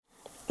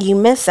you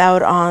miss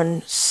out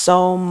on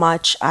so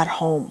much at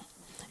home.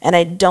 And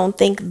I don't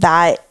think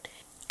that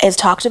is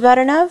talked about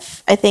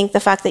enough. I think the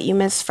fact that you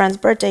miss friends'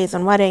 birthdays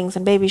and weddings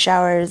and baby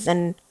showers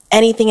and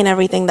anything and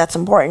everything that's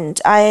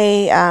important.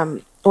 I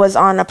was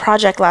on a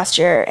project last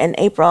year in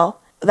April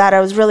that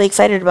I was really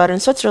excited about in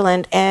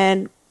Switzerland,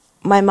 and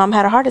my mom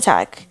had a heart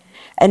attack.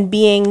 And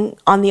being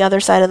on the other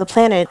side of the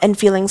planet and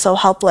feeling so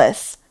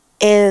helpless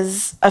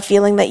is a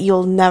feeling that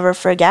you'll never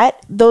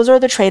forget. Those are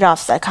the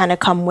trade-offs that kind of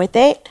come with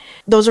it.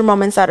 Those are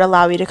moments that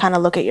allow you to kind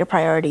of look at your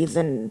priorities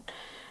and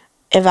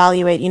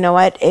evaluate,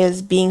 what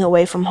is being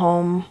away from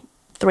home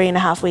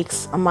 3.5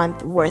 weeks a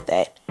month worth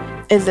it?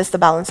 Is this the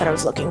balance that I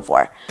was looking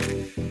for?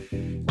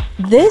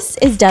 This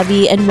is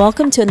Debbie, and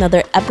welcome to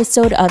another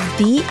episode of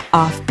The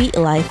Offbeat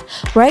Life,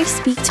 where I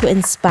speak to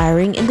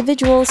inspiring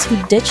individuals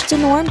who ditched the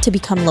norm to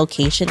become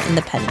location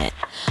independent.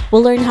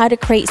 We'll learn how to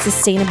create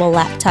sustainable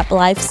laptop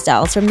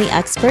lifestyles from the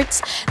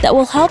experts that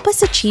will help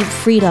us achieve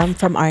freedom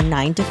from our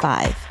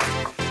 9-to-5.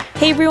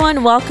 Hey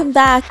everyone, welcome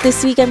back.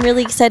 This week I'm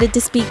really excited to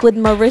speak with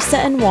Marissa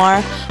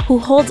Anwar, who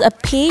holds a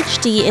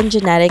PhD in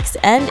genetics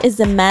and is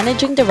the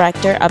managing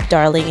director of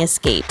Darling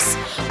Escapes,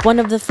 one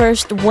of the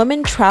first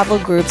women travel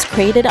groups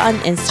created on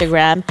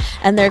Instagram,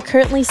 and they're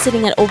currently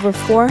sitting at over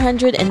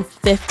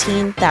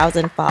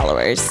 415,000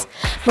 followers.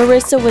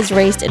 Marissa was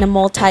raised in a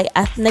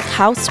multi-ethnic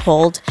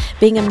household,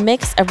 being a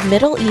mix of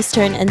Middle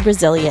Eastern and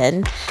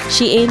Brazilian.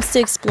 She aims to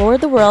explore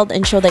the world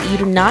and show that you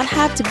do not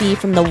have to be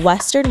from the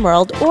Western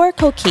world or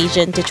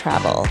Caucasian to travel.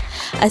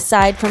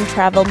 Aside from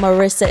travel,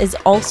 Marissa is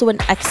also an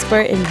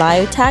expert in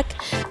biotech,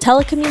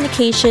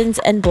 telecommunications,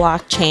 and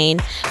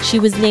blockchain. She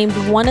was named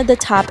one of the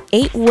top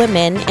 8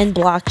 women in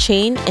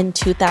blockchain in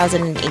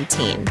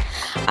 2018.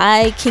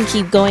 I can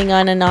keep going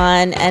on, and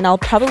I'll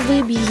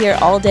probably be here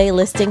all day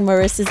listing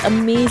Marissa's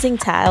amazing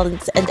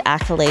talents and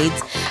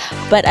accolades,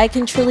 but I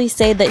can truly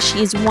say that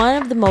she is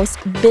one of the most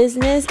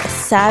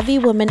business-savvy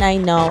women I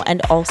know,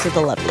 and also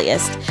the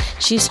loveliest.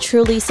 She's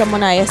truly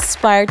someone I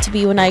aspire to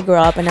be when I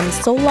grow up, and I'm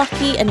so lucky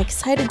and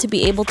excited to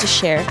be able to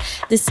share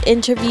this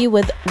interview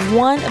with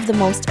one of the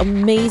most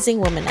amazing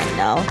women I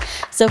know.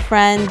 So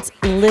friends,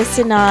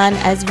 listen on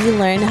as we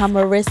learn how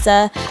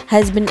Marissa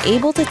has been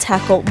able to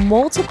tackle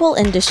multiple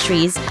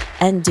industries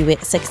and do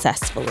it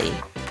successfully.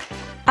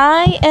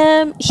 I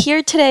am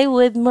here today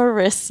with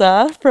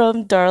Marissa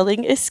from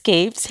Darling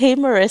Escapes. Hey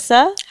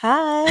Marissa.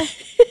 Hi.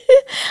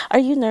 Are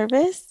you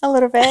nervous? A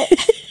little bit.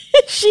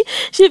 She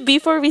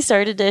before we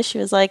started this, she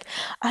was like,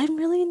 I'm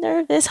really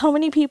nervous. How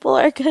many people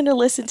are going to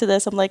listen to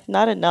this? I'm like,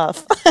 not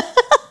enough.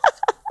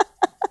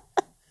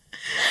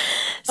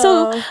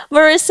 So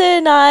Marissa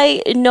and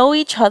I know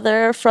each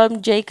other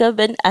from Jacob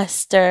and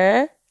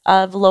Esther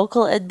of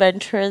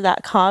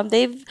localadventure.com.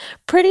 They've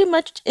pretty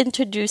much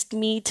introduced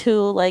me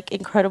to like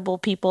incredible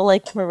people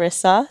like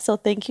Marissa. So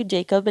thank you,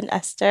 Jacob and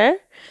Esther.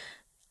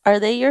 Are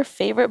they your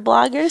favorite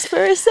bloggers,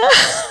 Marissa?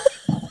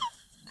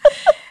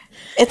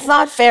 It's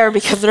not fair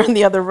because they're in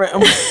the other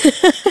room.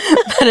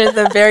 That is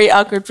a very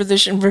awkward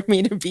position for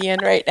me to be in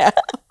right now.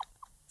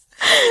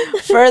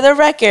 For the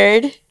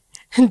record,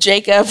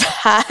 Jacob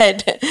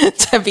had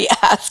to be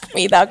asked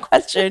me that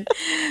question.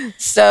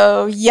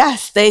 So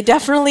yes, they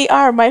definitely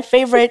are my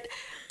favorite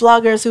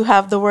bloggers who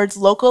have the words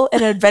local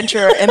and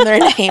adventurer in their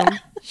name.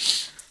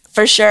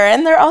 For sure.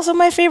 And they're also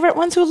my favorite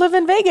ones who live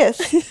in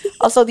Vegas.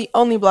 Also the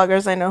only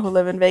bloggers I know who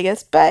live in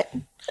Vegas, but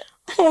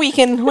we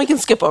can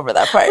skip over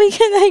that part. We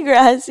can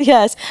digress,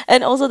 yes.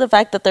 And also the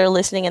fact that they're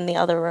listening in the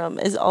other room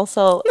is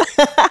also...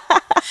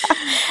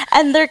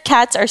 And their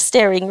cats are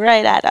staring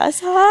right at us.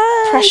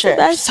 Hi, pressure.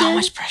 Sebastian. So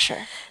much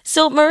pressure.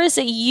 So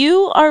Marissa,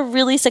 you are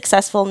really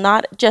successful,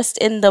 not just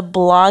in the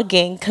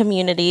blogging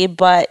community,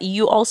 but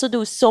you also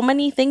do so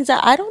many things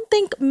that I don't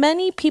think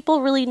many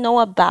people really know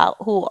about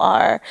who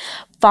are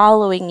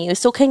following you.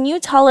 So can you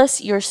tell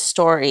us your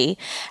story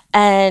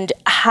and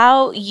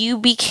how you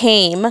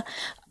became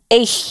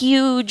a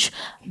huge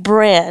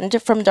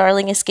brand from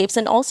Darling Escapes,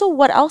 and also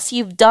what else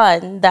you've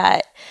done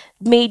that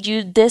made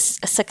you this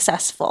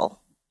successful?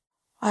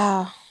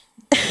 Wow.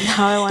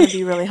 Now I want to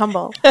be really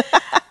humble.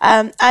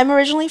 I'm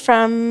originally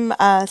from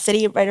a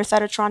city right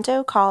outside of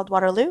Toronto called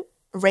Waterloo.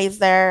 Raised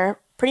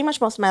there pretty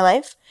much most of my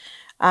life.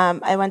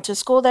 I went to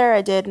school there.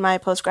 I did my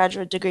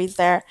postgraduate degrees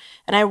there.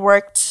 And I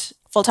worked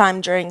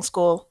full-time during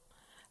school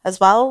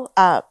as well.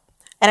 And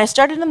I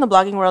started in the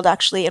blogging world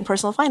actually in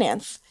personal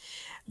finance.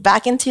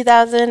 Back in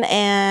 2000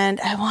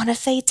 and I want to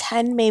say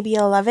 10, maybe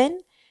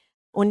 11,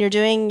 when you're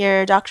doing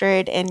your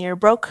doctorate and you're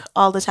broke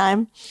all the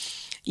time,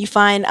 you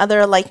find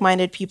other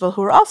like-minded people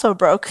who are also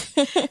broke,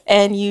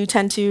 and you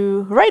tend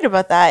to write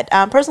about that.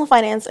 Personal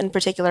finance in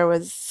particular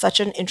was such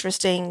an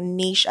interesting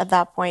niche at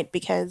that point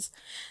because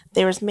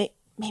there was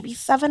maybe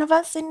 7 of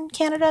us in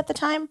Canada at the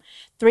time,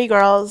 3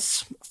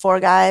 girls, 4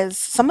 guys.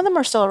 Some of them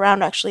are still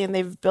around actually, and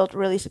they've built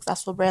really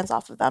successful brands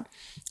off of them.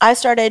 I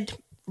started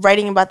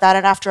writing about that,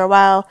 and after a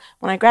while,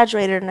 when I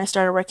graduated and I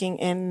started working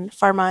in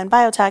pharma and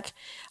biotech,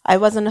 I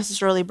wasn't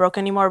necessarily broke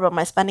anymore, but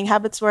my spending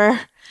habits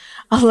were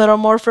a little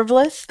more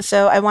frivolous.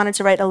 So I wanted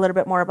to write a little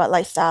bit more about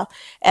lifestyle.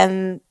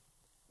 And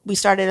we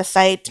started a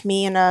site,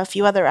 me and a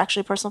few other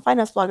actually personal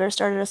finance bloggers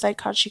started a site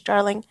called Chic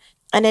Darling,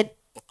 and it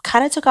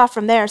kind of took off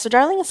from there. So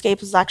Darling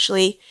Escapes is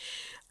actually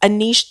a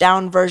niche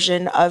down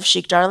version of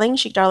Chic Darling.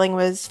 Chic Darling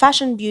was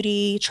fashion,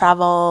 beauty,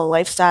 travel,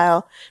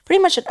 lifestyle,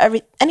 pretty much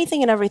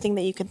anything and everything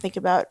that you can think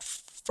about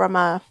from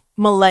a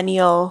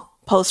millennial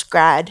post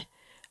grad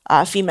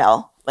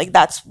female. Like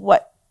that's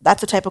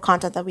the type of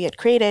content that we had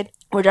created.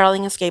 Where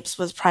Darling Escapes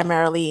was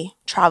primarily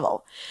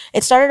travel.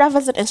 It started off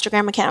as an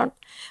Instagram account.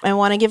 I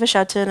want to give a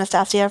shout to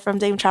Anastasia from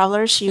Dame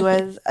Traveler. She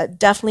was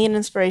definitely an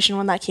inspiration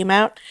when that came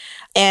out.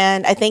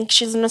 And I think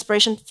she's an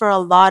inspiration for a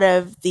lot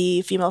of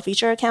the female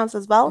feature accounts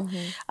as well.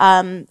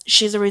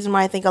 She's the reason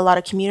why I think a lot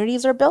of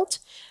communities are built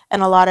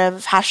and a lot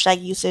of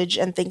hashtag usage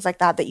and things like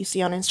that you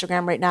see on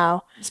Instagram right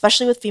now,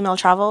 especially with female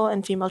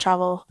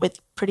travel with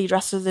pretty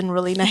dresses in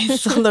really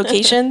nice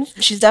locations.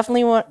 She's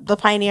definitely one of the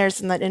pioneers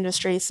in that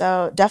industry.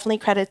 So definitely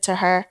credit to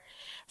her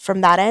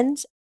from that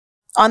end.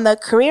 On the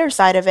career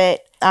side of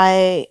it,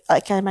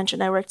 like I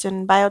mentioned, I worked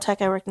in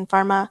biotech, I worked in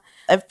pharma.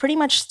 I've pretty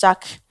much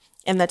stuck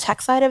in the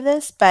tech side of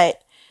this,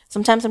 but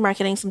sometimes in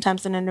marketing,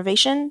 sometimes in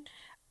innovation.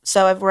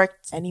 So I've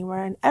worked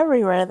anywhere and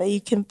everywhere that you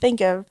can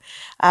think of.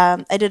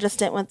 I did a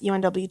stint with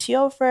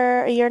UNWTO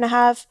for a year and a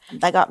half.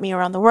 That got me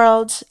around the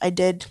world. I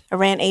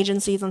ran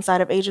agencies inside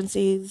of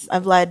agencies.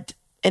 I've led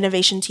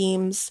innovation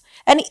teams.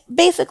 And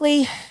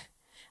basically,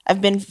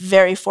 I've been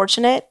very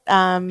fortunate.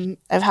 I've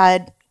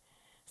had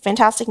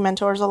fantastic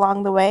mentors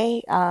along the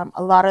way. A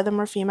lot of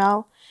them are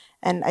female.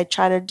 And I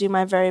try to do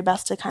my very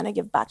best to kind of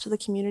give back to the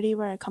community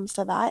when it comes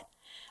to that.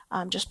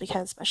 Just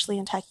because, especially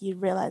in tech, you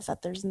realize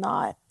that there's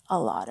not a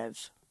lot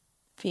of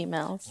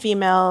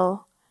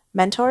female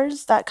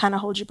mentors that kind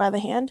of hold you by the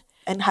hand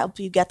and help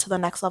you get to the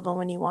next level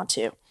when you want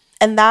to.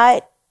 And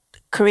that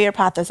career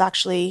path has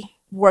actually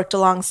worked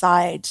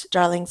alongside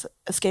Darling's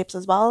Escapes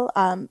as well.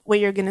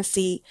 What you're going to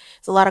see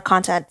is a lot of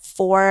content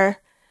for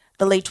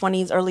the late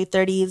 20s, early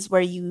 30s,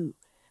 where you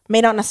may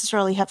not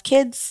necessarily have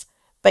kids,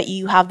 but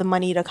you have the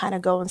money to kind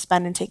of go and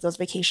spend and take those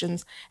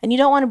vacations. And you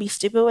don't want to be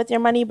stupid with your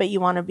money, but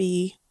you want to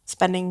be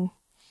spending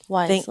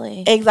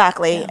wisely.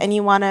 Exactly. Yeah. And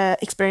you want to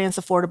experience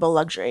affordable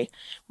luxury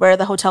where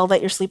the hotel that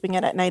you're sleeping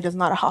at night is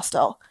not a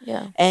hostel.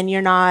 Yeah. And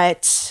you're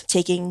not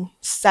taking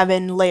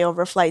 7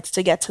 layover flights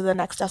to get to the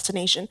next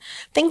destination.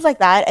 Things like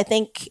that. I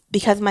think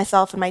because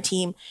myself and my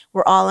team,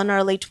 we're all in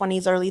our late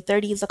 20s, early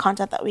 30s, the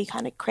content that we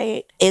kind of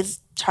create is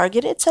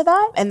targeted to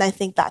that. And I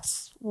think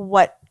that's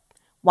why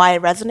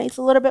it resonates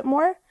a little bit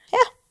more. Yeah.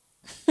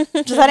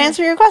 Does that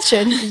answer your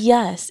question?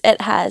 Yes, it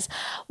has.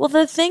 Well,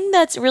 the thing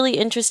that's really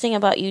interesting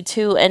about you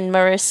too, and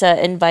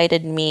Marissa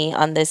invited me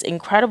on this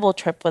incredible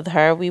trip with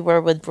her. We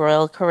were with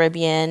Royal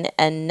Caribbean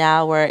and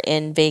now we're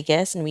in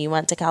Vegas and we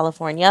went to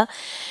California,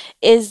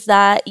 is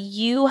that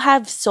you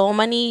have so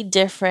many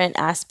different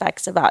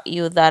aspects about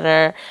you that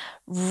are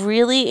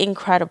really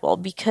incredible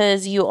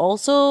because you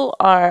also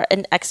are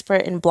an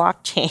expert in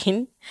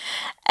blockchain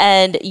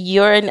and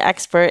you're an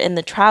expert in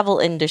the travel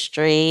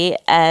industry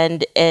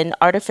and in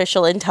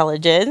artificial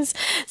intelligence.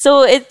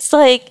 So it's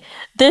like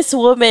this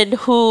woman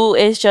who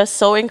is just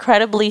so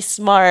incredibly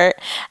smart.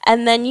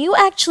 And then you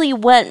actually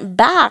went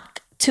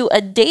back to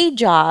a day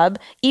job,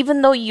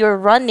 even though you're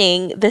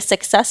running this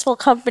successful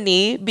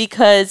company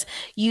because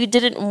you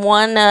didn't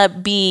want to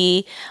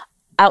be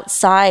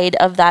outside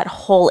of that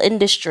whole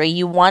industry.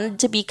 You wanted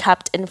to be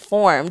kept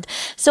informed.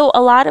 So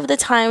a lot of the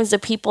times the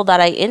people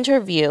that I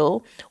interview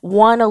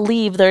want to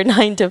leave their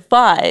 9 to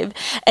 5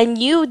 and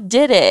you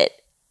did it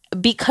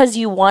because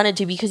you wanted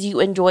to, because you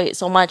enjoy it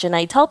so much. And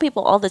I tell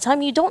people all the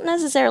time, you don't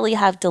necessarily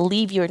have to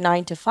leave your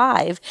 9 to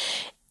 5.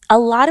 A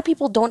lot of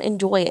people don't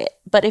enjoy it.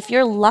 But if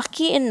you're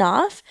lucky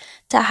enough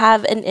to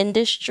have an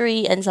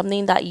industry and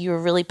something that you're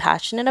really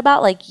passionate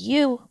about, like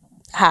you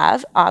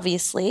have,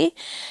 obviously,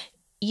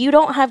 you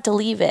don't have to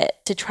leave it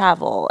to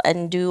travel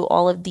and do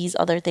all of these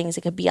other things.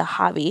 It could be a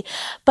hobby.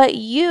 But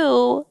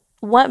you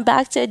went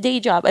back to a day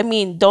job. I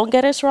mean, don't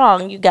get us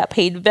wrong. You got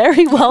paid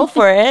very well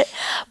for it.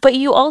 But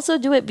you also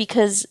do it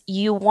because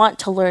you want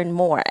to learn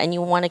more and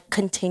you want to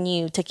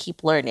continue to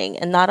keep learning.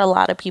 And not a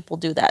lot of people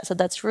do that. So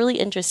that's really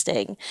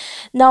interesting.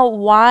 Now,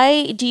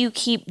 why do you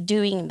keep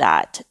doing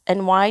that?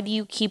 And why do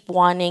you keep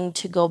wanting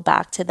to go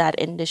back to that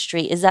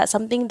industry? Is that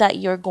something that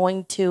you're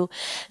going to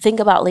think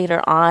about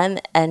later on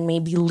and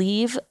maybe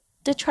leave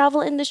the travel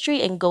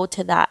industry and go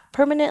to that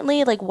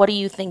permanently? Like, what do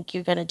you think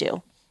you're going to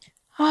do?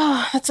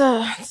 Oh, that's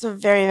a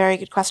very, very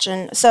good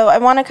question. So I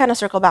want to kind of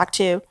circle back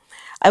to,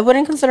 I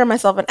wouldn't consider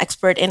myself an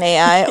expert in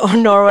AI, or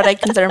nor would I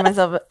consider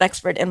myself an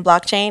expert in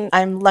blockchain.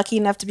 I'm lucky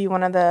enough to be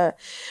one of the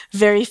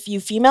very few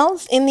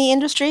females in the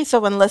industry. So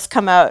when lists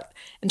come out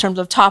in terms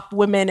of top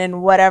women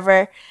and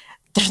whatever,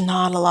 there's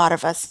not a lot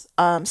of us,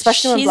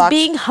 especially when She's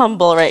being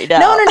humble right now.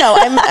 No.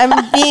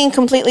 I'm being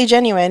completely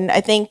genuine.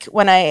 I think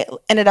when I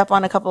ended up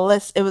on a couple of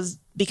lists, it was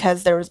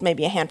because there was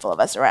maybe a handful of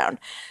us around.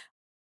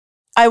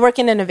 I work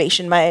in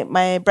innovation.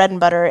 My bread and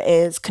butter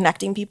is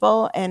connecting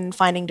people and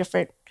finding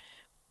different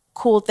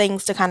cool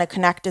things to kind of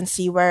connect and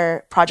see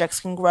where projects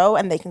can grow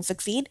and they can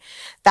succeed.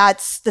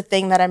 That's the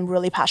thing that I'm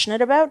really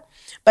passionate about.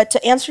 But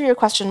to answer your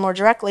question more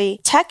directly,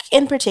 tech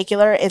in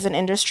particular is an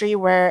industry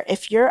where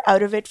if you're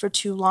out of it for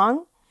too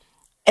long,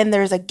 and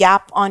there's a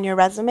gap on your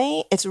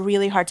resume, it's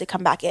really hard to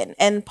come back in.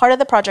 And part of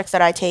the projects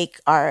that I take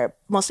are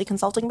mostly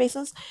consulting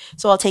basis.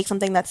 So I'll take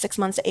something that's 6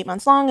 months to 8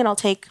 months long, and I'll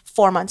take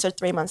 4 months or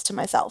 3 months to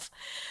myself.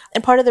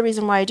 And part of the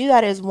reason why I do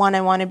that is one,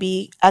 I want to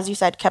be, as you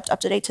said, kept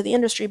up to date to the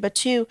industry, but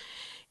two,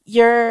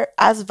 you're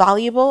as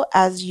valuable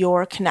as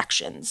your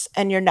connections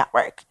and your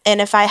network.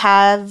 And if I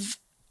have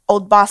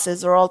old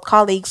bosses or old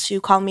colleagues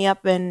who call me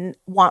up and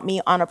want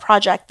me on a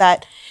project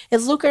that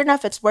is lucrative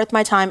enough, it's worth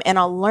my time, and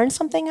I'll learn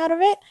something out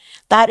of it,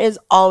 that is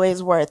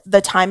always worth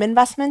the time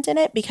investment in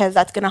it, because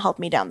that's going to help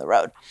me down the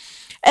road.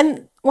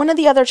 And one of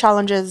the other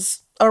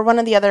challenges, or one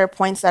of the other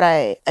points that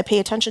I pay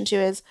attention to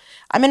is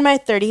I'm in my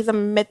 30s,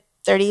 I'm mid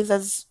 30s,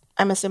 as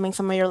I'm assuming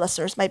some of your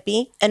listeners might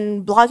be.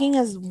 And blogging,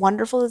 as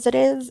wonderful as it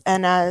is,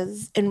 and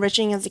as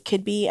enriching as it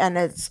could be, and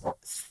as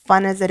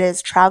fun as it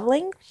is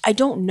traveling, I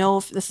don't know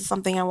if this is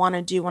something I want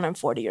to do when I'm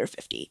 40 or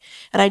 50.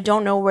 And I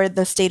don't know where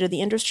the state of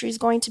the industry is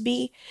going to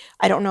be.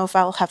 I don't know if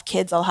I'll have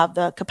kids, I'll have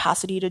the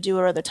capacity to do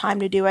it or the time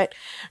to do it,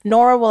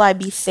 nor will I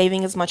be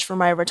saving as much for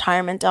my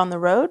retirement down the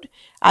road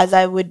as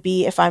I would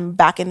be if I'm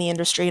back in the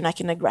industry and I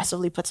can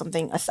aggressively put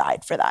something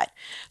aside for that.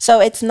 So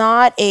it's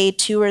not a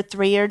 2 or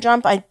 3 year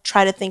jump. I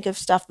try to think of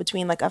stuff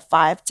between like a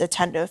 5 to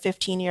 10 to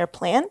 15 year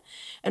plan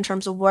in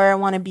terms of where I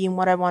want to be and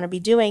what I want to be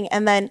doing.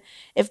 And then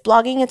if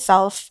blogging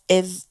itself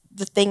is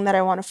the thing that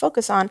I want to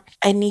focus on,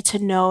 I need to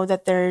know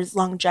that there's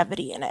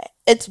longevity in it.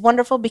 It's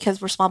wonderful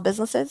because we're small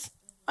businesses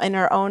in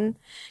our own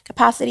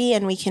capacity,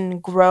 and we can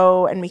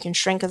grow and we can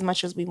shrink as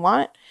much as we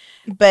want.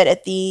 But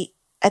at the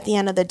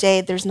end of the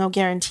day, there's no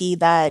guarantee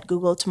that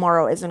Google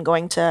tomorrow isn't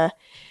going to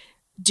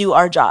do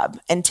our job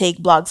and take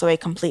blogs away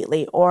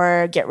completely,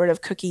 or get rid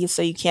of cookies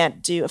so you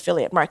can't do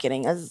affiliate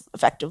marketing as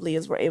effectively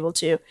as we're able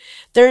to.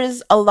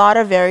 There's a lot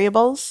of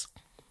variables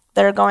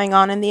that are going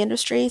on in the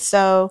industry.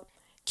 So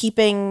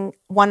keeping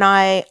one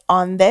eye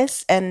on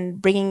this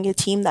and bringing a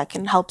team that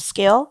can help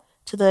scale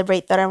to the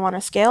rate that I want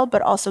to scale,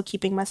 but also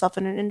keeping myself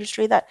in an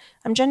industry that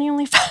I'm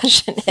genuinely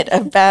passionate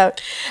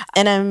about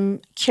and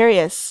I'm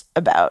curious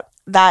about,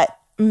 that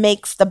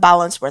makes the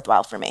balance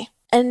worthwhile for me.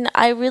 And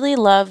I really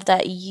love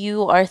that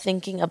you are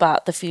thinking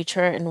about the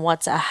future and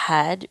what's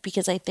ahead,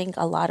 because I think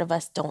a lot of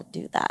us don't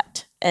do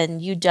that.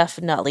 And you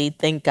definitely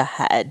think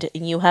ahead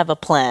and you have a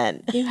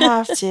plan. You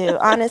have to.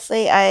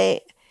 Honestly,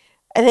 I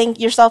think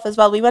yourself as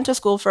well. We went to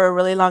school for a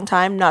really long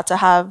time not to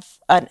have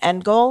an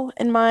end goal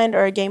in mind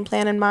or a game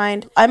plan in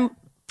mind. I'm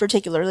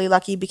particularly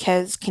lucky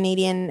because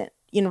Canadian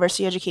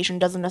university education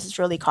doesn't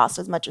necessarily cost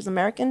as much as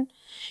American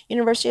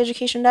university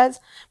education does,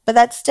 but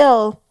that's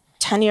still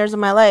 10 years of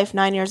my life,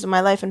 9 years of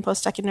my life in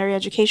post-secondary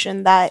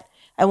education that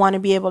I want to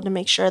be able to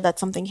make sure that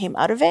something came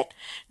out of it.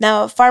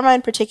 Now, pharma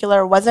in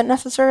particular wasn't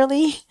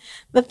necessarily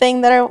the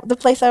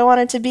place I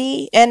wanted to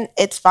be, and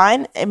it's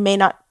fine. It may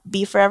not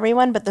be for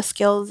everyone, but the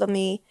skills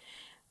and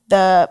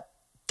the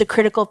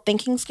critical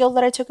thinking skills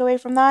that I took away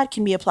from that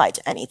can be applied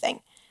to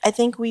anything. I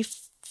think we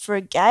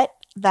forget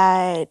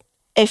that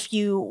if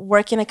you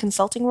work in a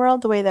consulting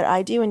world the way that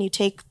I do, and you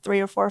take 3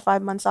 or 4 or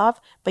 5 months off,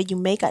 but you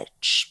make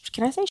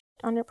can I say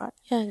on your pod?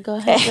 Yeah, go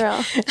ahead,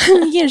 girl.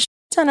 You get a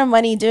ton of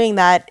money doing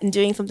that and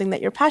doing something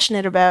that you're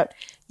passionate about,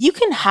 you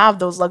can have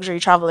those luxury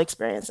travel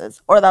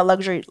experiences or that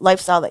luxury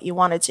lifestyle that you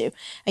wanted to.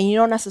 And you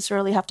don't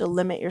necessarily have to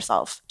limit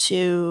yourself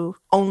to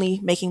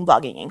only making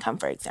blogging income,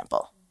 for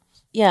example.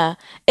 Yeah,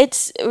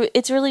 it's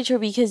really true,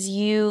 because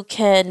you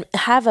can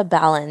have a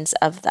balance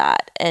of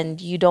that and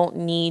you don't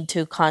need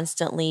to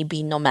constantly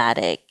be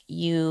nomadic.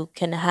 You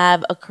can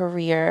have a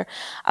career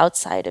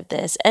outside of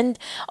this. And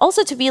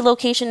also to be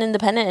location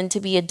independent and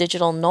to be a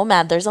digital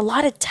nomad, there's a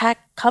lot of tech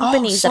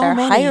companies that are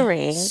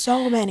hiring.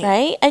 So many.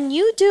 Right? And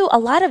you do a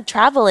lot of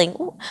traveling.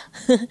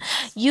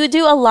 You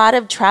do a lot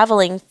of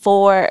traveling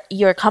for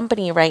your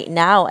company right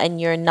now, and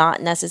you're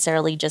not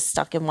necessarily just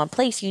stuck in one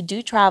place. You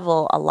do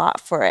travel a lot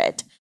for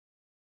it,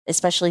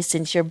 especially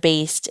since you're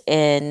based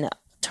in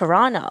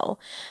Toronto.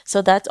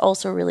 So that's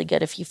also really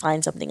good if you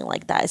find something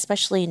like that,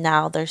 especially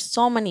now there's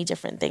so many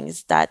different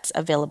things that's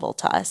available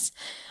to us.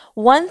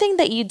 One thing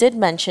that you did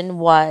mention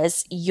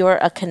was you're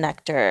a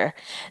connector.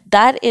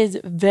 That is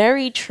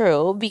very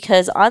true,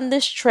 because on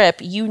this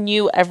trip, you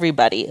knew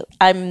everybody.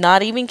 I'm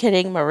not even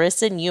kidding.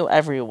 Marissa knew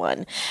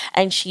everyone,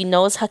 and she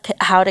knows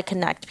how to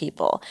connect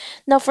people.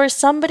 Now, for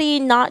somebody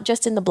not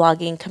just in the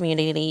blogging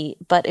community,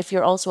 but if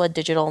you're also a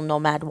digital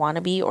nomad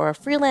wannabe or a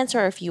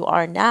freelancer, if you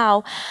are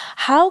now,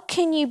 how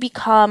can you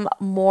become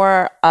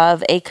more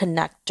of a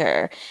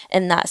connector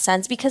in that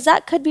sense? Because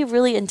that could be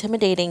really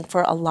intimidating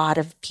for a lot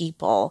of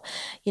people.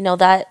 You know,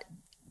 that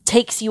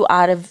takes you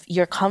out of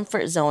your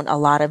comfort zone a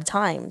lot of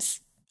times.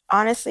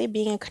 Honestly,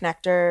 being a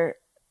connector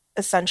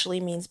essentially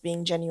means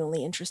being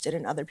genuinely interested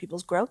in other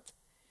people's growth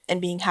and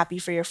being happy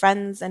for your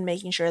friends and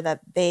making sure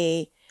that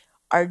they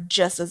are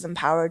just as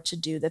empowered to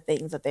do the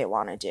things that they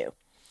want to do.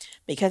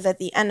 because at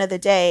the end of the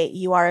day,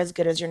 you are as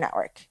good as your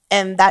network.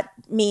 And that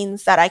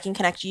means that I can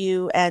connect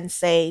you and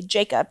say,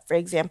 Jacob, for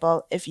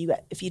example, if you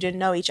didn't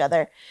know each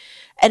other,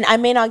 and I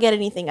may not get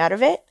anything out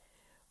of it,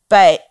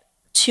 but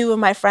two of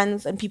my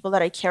friends and people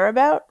that I care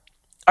about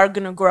are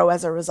going to grow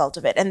as a result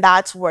of it. And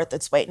that's worth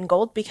its weight in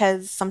gold,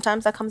 because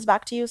sometimes that comes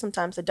back to you,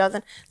 sometimes it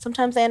doesn't.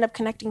 Sometimes I end up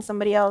connecting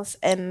somebody else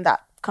and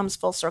that comes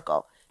full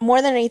circle.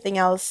 More than anything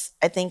else,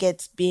 I think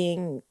it's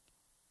being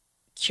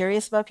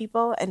curious about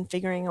people and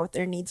figuring out what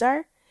their needs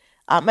are.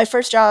 My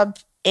first job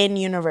in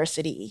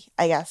university,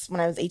 I guess, when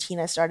I was 18,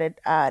 I started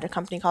at a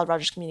company called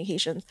Rogers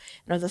Communications,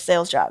 and it was a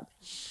sales job.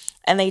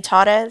 And they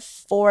taught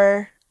us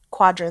 4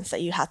 quadrants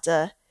that you had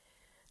to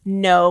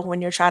know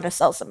when you're trying to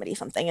sell somebody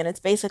something. And it's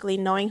basically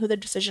knowing who the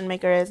decision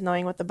maker is,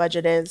 knowing what the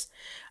budget is,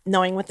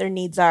 knowing what their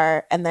needs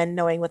are, and then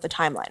knowing what the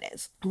timeline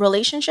is.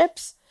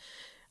 Relationships,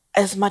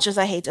 as much as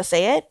I hate to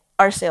say it,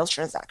 are sales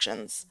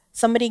transactions.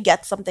 Somebody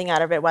gets something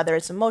out of it, whether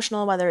it's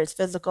emotional, whether it's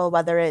physical,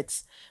 whether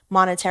it's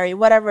monetary,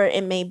 whatever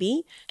it may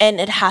be. And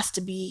it has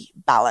to be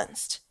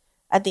balanced.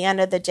 At the end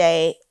of the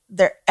day,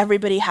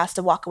 everybody has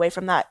to walk away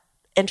from that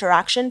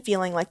interaction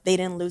feeling like they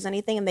didn't lose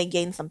anything and they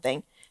gained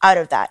something out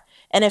of that.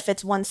 And if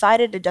it's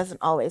one-sided, it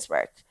doesn't always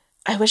work.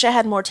 I wish I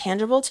had more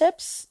tangible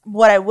tips.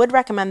 What I would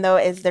recommend, though,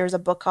 is there's a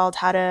book called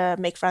How to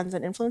Make Friends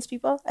and Influence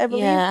People, I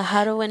believe. Yeah,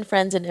 How to Win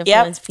Friends and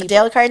Influence People.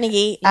 Dale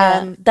Carnegie.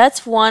 Yeah,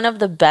 that's one of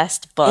the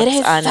best books, it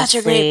is honestly. Such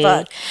a great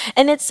book.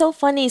 And it's so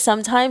funny,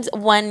 sometimes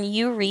when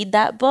you read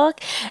that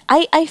book,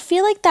 I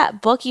feel like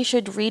that book you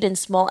should read in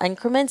small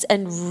increments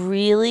and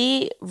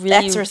really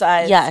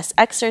exercise. Yes,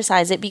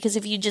 exercise it, because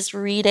if you just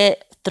read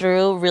it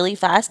through really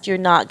fast, you're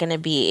not going to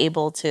be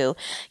able to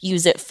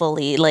use it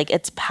fully, like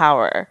its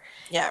power.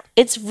 Yeah.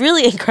 It's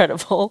really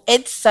incredible.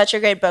 It's such a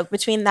great book.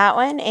 Between that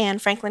one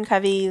and Franklin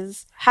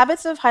Covey's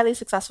Habits of Highly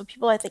Successful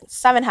People, I think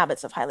 7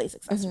 Habits of Highly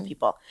Successful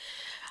People,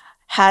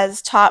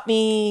 has taught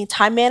me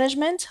time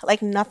management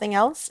like nothing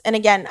else. And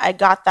again, I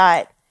got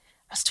that,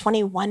 I was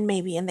 21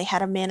 maybe, and they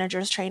had a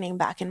manager's training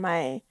back in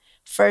my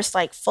first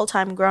like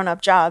full-time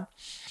grown-up job.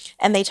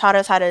 And they taught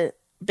us how to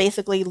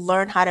basically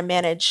learn how to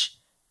manage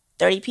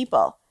 30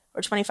 people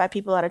or 25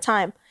 people at a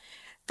time.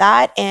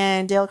 That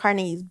and Dale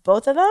Carnegie's,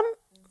 both of them,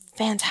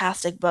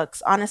 fantastic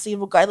books. Honestly,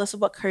 regardless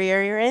of what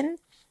career you're in,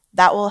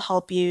 that will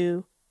help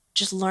you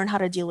just learn how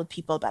to deal with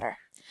people better.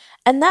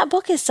 And that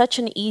book is such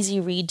an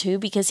easy read too,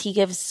 because he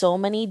gives so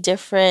many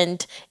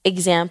different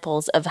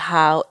examples of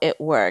how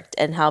it worked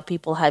and how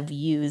people have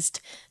used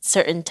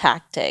certain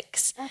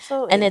tactics.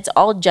 Absolutely. And it's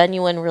all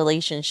genuine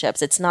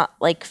relationships. It's not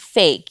like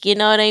fake. You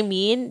know what I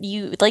mean?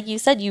 You, like you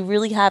said, you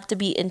really have to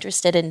be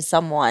interested in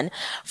someone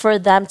for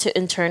them to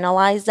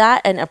internalize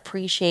that and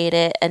appreciate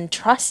it and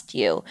trust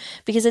you.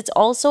 Because it's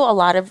also a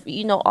lot of,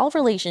 all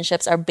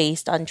relationships are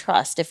based on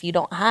trust. If you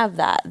don't have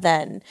that,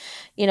 then,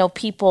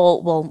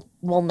 people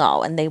will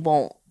know and they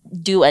won't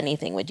do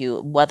anything with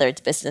you, whether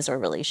it's business or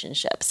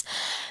relationships.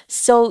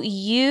 So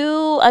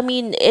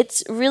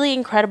it's really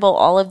incredible,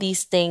 all of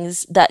these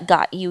things that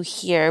got you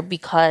here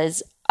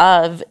because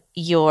of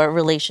your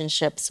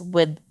relationships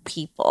with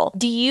people.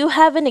 Do you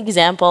have an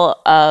example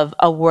of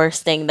a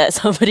worse thing that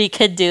somebody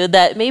could do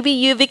that maybe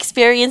you've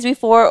experienced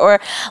before, or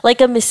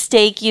like a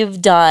mistake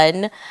you've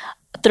done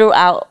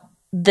throughout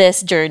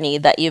this journey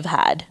that you've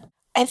had?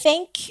 I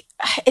think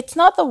it's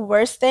not the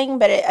worst thing,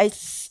 but I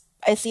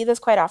see this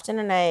quite often,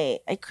 and I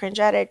cringe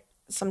at it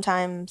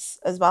sometimes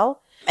as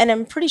well. And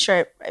I'm pretty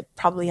sure I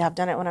probably have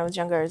done it when I was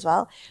younger as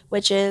well,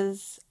 which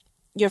is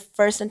your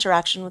first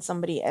interaction with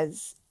somebody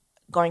is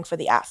going for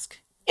the ask.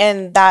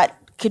 And that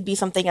could be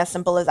something as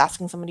simple as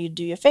asking somebody to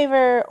do you a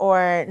favor,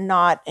 or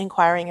not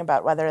inquiring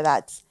about whether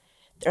that's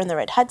they're in the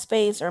right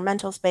headspace or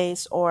mental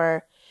space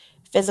or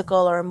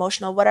physical or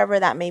emotional, whatever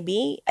that may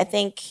be. I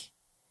think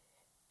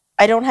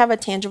I don't have a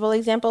tangible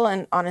example,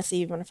 and honestly,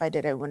 even if I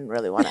did, I wouldn't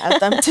really want to ask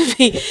them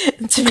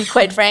to be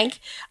quite frank.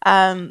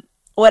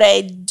 What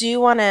I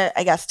do want to,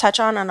 I guess, touch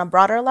on a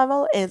broader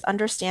level is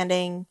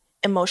understanding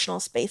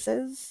emotional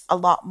spaces a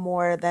lot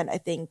more than I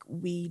think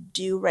we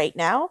do right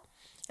now,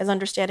 is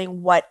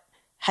understanding what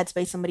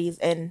headspace somebody is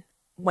in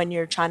when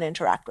you're trying to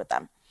interact with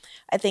them.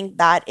 I think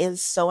that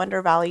is so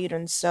undervalued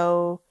and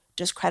so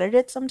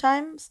discredited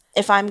sometimes.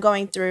 If I'm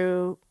going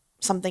through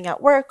something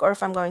at work, or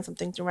if I'm going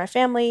something through my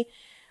family,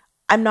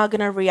 I'm not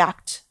going to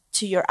react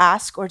to your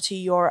ask or to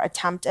your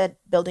attempt at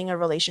building a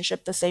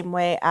relationship the same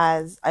way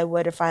as I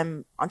would if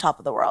I'm on top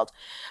of the world.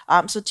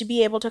 So to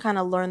be able to kind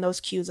of learn those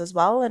cues as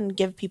well and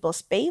give people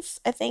space,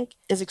 I think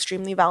is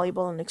extremely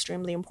valuable and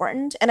extremely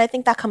important. And I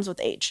think that comes with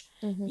age.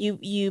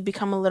 You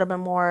become a little bit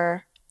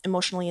more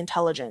emotionally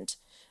intelligent.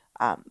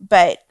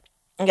 But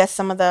I guess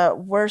some of the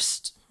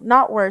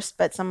not worst,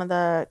 but some of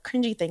the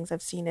cringy things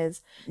I've seen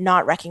is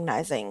not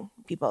recognizing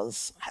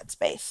people's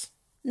headspace.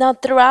 Now,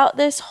 throughout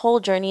this whole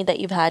journey that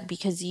you've had,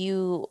 because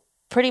you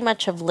pretty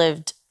much have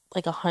lived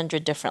like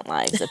 100 different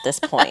lives at this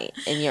point,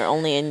 and you're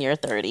only in your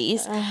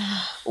 30s,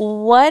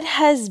 what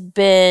has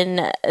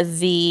been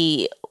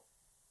the,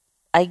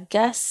 I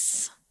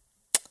guess,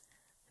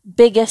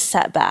 biggest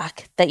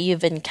setback that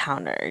you've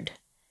encountered?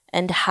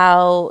 And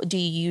how do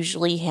you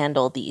usually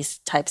handle these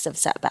types of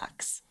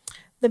setbacks?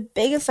 The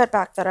biggest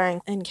setback that I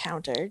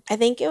encountered, I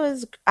think it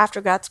was after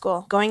grad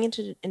school, going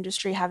into the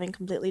industry having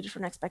completely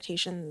different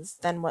expectations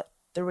than what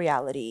the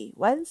reality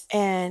was.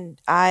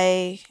 And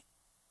I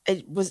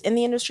was in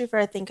the industry for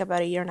I think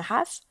about a year and a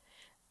half,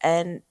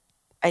 and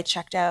I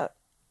checked out.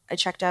 I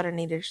checked out and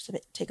needed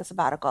to take a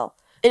sabbatical.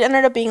 It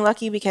ended up being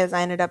lucky because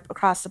I ended up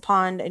across the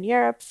pond in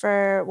Europe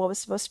for what was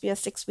supposed to be a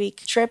 6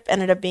 week trip.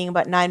 Ended up being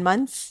about 9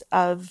 months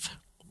of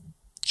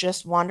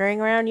just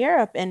wandering around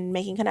Europe and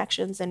making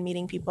connections and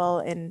meeting people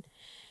and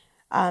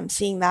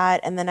seeing that.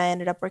 And then I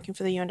ended up working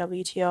for the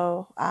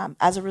UNWTO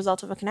as a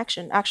result of a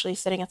connection, actually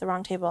sitting at the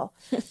wrong table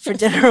for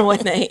dinner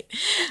one night.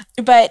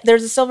 But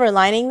there's a silver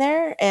lining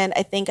there. And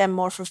I think I'm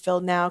more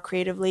fulfilled now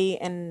creatively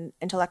and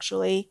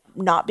intellectually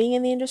not being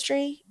in the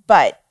industry.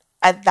 But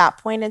at that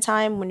point in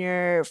time, when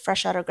you're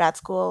fresh out of grad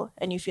school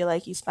and you feel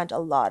like you spent a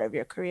lot of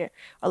your career,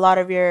 a lot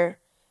of your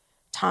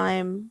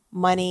time,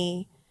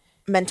 money,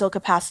 mental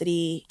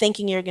capacity,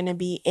 thinking you're going to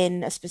be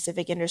in a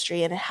specific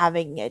industry and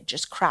having it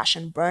just crash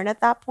and burn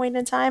at that point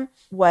in time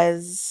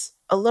was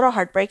a little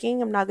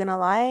heartbreaking, I'm not going to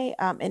lie.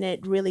 And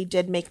it really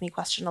did make me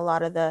question a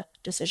lot of the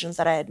decisions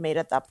that I had made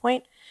at that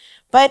point.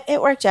 But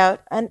it worked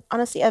out. And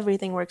honestly,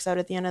 everything works out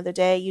at the end of the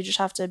day. You just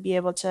have to be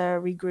able to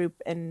regroup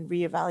and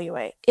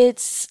reevaluate.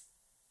 It's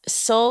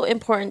so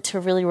important to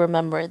really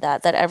remember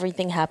that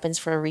everything happens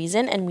for a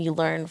reason and we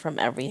learn from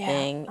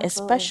everything,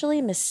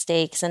 especially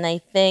mistakes. And I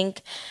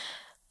think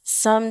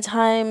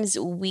sometimes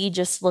we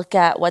just look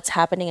at what's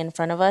happening in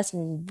front of us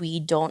and we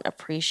don't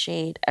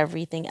appreciate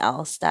everything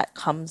else that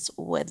comes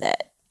with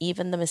it.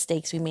 Even the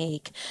mistakes we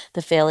make,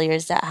 the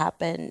failures that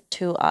happen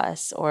to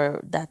us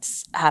or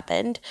that's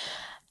happened.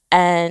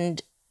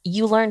 And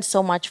you learn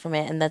so much from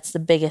it. And that's the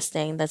biggest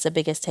thing. That's the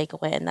biggest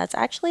takeaway. And that's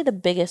actually the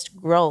biggest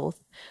growth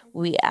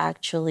we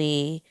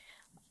actually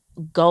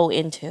go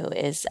into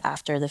is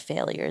after the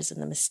failures and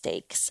the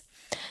mistakes.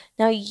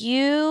 Now,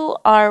 you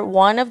are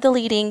one of the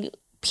leading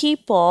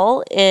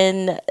people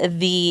in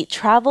the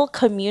travel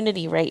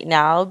community right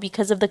now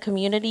because of the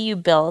community you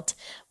built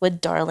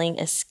with Darling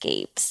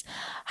Escapes.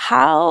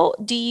 How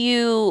do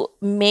you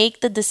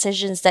make the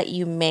decisions that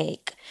you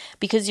make?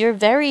 Because you're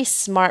very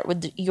smart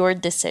with your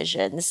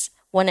decisions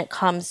when it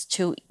comes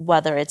to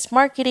whether it's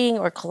marketing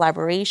or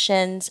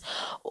collaborations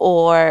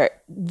or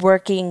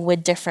working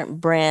with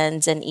different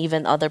brands and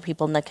even other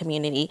people in the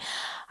community.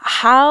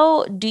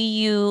 How do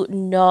you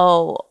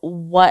know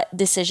what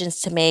decisions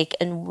to make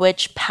and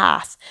which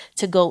path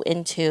to go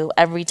into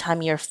every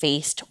time you're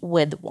faced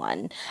with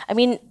one? I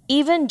mean,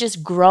 even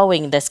just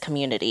growing this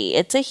community,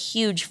 it's a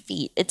huge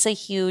feat. It's a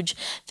huge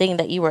thing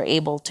that you were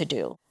able to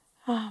do.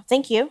 Oh,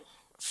 thank you.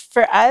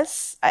 For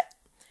us,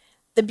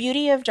 the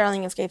beauty of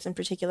Darling Escapes in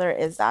particular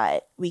is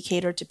that we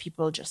cater to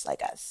people just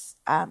like us.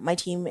 My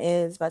team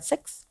is about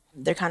 6.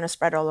 They're kind of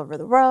spread all over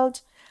the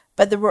world,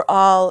 but we're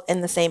all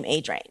in the same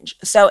age range.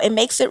 So it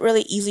makes it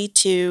really easy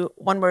to,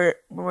 when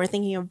we're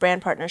thinking of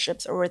brand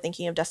partnerships or we're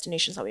thinking of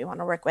destinations that we want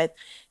to work with,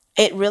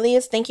 it really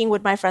is thinking,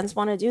 would my friends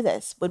want to do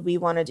this? Would we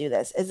want to do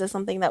this? Is this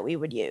something that we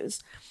would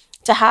use?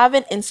 To have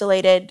an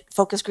insulated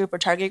focus group or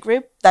target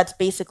group that's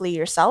basically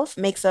yourself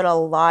makes it a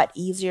lot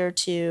easier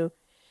to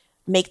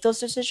make those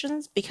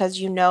decisions because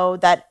you know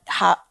that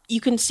how you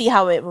can see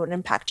how it would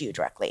impact you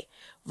directly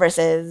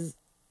versus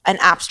an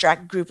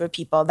abstract group of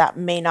people that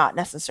may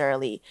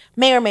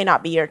or may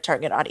not be your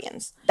target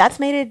audience. That's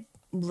made it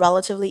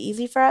relatively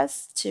easy for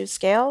us to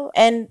scale.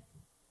 And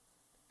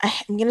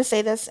I'm going to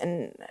say this,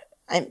 and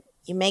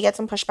you may get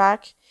some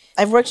pushback.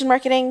 I've worked in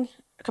marketing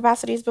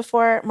capacities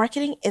before.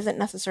 Marketing isn't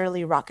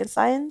necessarily rocket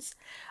science.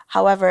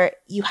 However,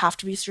 you have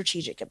to be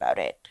strategic about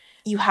it.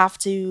 You have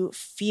to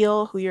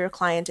feel who your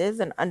client is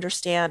and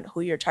understand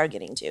who you're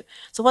targeting to.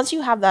 So once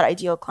you have that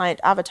ideal client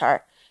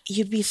avatar,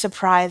 you'd be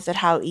surprised at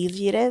how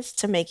easy it is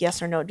to make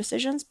yes or no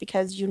decisions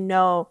because you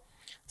know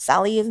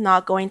Sally is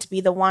not going to be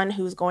the one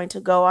who's going to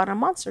go on a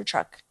monster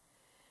truck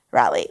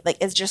rally. Like,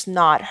 it's just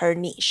not her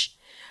niche.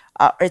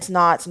 It's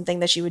not something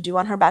that she would do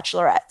on her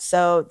bachelorette.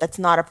 So that's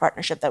not a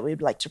partnership that we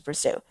would like to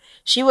pursue.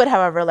 She would,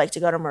 however, like to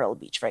go to Myrtle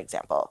Beach, for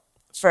example,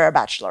 for a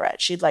bachelorette.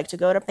 She'd like to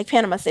go to like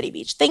Panama City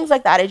Beach, things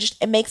like that.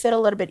 It makes it a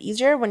little bit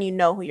easier when you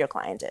know who your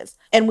client is.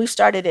 And we've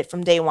started it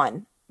from day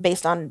one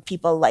based on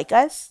people like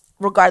us,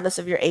 regardless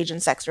of your age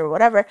and sex or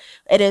whatever.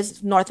 It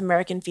is North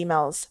American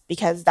females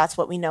because that's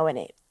what we know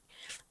innate.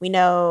 We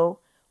know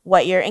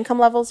what your income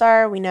levels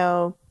are. We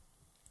know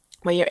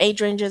what your age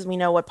range is. We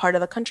know what part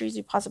of the countries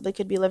you possibly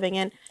could be living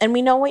in. And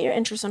we know what your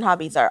interests and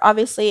hobbies are.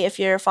 Obviously, if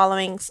you're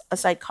following a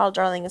site called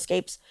Darling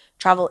Escapes,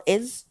 travel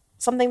is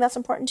something that's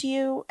important to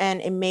you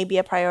and it may be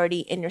a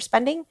priority in your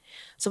spending.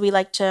 So we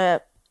like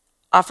to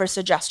offer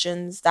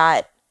suggestions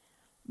that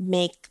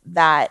make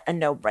that a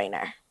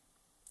no-brainer,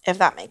 if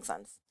that makes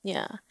sense.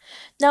 Yeah.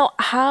 Now,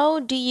 how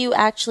do you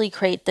actually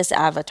create this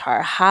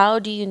avatar? How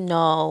do you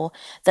know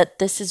that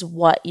this is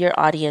what your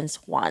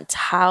audience wants?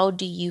 How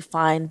do you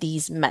find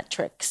these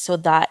metrics so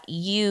that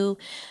you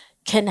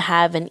can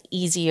have an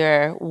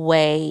easier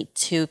way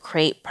to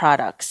create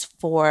products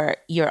for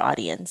your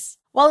audience?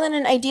 Well, in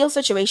an ideal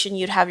situation,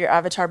 you'd have your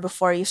avatar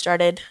before you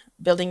started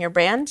building your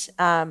brand.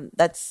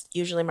 That's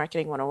usually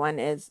marketing 101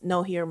 is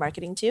know who you're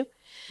marketing to.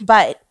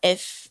 But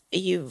if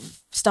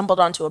you've stumbled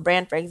onto a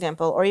brand, for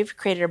example, or you've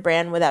created a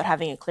brand without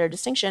having a clear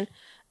distinction,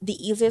 the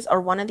easiest or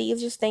one of the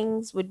easiest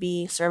things would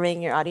be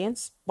surveying your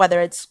audience,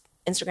 whether it's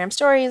Instagram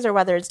stories or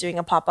whether it's doing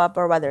a pop up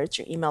or whether it's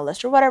your email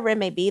list or whatever it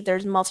may be.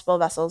 There's multiple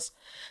vessels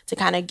to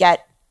kind of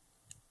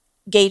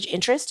gauge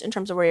interest in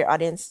terms of where your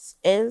audience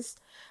is.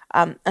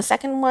 A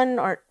second one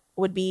or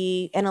would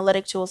be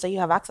analytic tools that you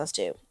have access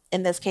to.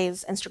 In this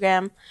case,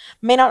 Instagram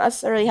may not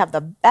necessarily have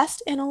the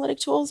best analytic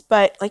tools,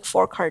 but like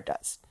Forecard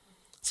does.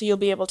 So you'll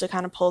be able to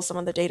kind of pull some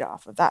of the data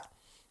off of that.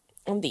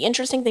 And the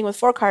interesting thing with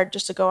Forecard,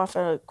 just to go off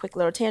a quick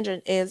little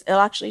tangent, is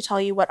it'll actually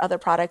tell you what other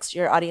products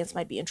your audience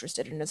might be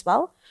interested in as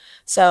well.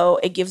 So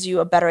it gives you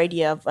a better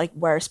idea of like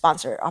where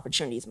sponsor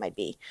opportunities might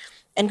be.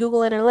 And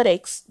Google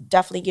Analytics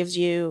definitely gives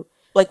you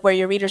like where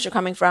your readers are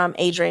coming from,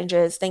 age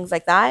ranges, things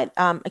like that.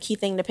 A key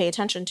thing to pay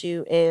attention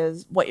to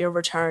is what your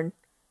return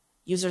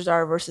users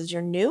are versus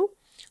your new.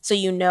 So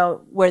you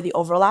know where the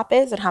overlap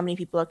is and how many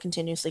people are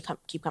continuously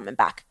keep coming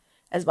back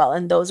as well.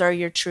 And those are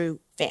your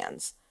true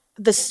fans.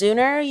 The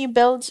sooner you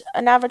build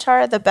an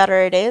avatar, the better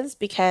it is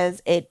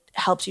because it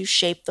helps you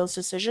shape those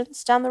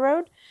decisions down the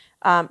road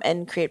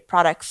and create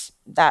products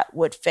that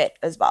would fit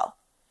as well.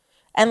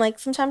 And like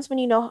sometimes when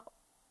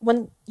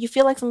you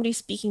feel like somebody's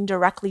speaking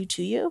directly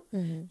to you,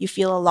 you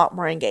feel a lot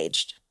more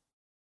engaged.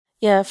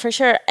 Yeah, for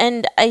sure.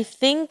 And I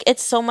think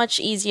it's so much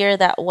easier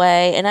that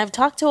way. And I've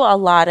talked to a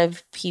lot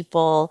of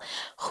people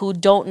who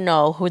don't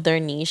know who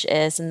their niche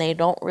is and they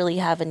don't really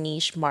have a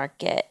niche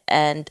market.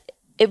 And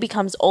it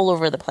becomes all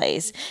over the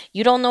place.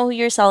 You don't know who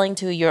you're selling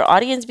to. Your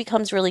audience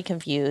becomes really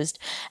confused.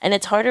 And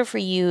it's harder for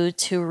you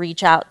to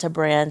reach out to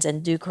brands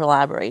and do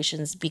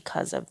collaborations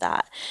because of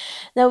that.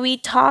 Now, we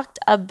talked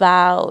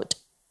about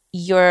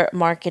your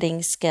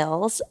marketing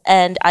skills.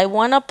 And I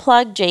want to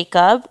plug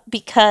Jacob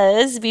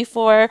because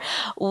before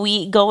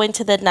we go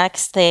into the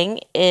next thing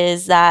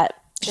is that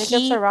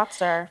Jacob's a rock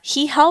star.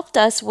 he helped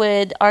us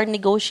with our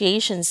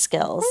negotiation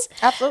skills.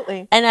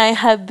 Absolutely. And I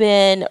have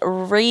been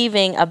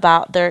raving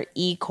about their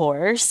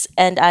e-course.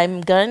 And I'm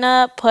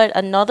gonna put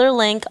another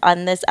link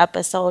on this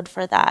episode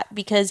for that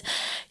because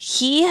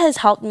he has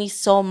helped me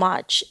so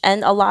much.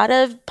 And a lot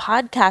of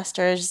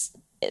podcasters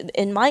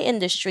in my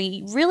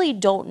industry really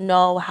don't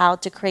know how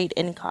to create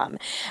income.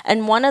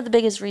 And one of the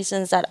biggest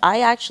reasons that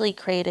I actually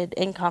created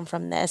income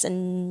from this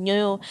and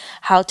knew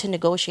how to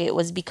negotiate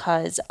was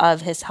because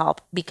of his help,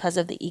 because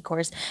of the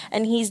e-course.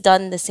 And he's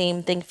done the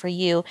same thing for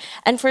you.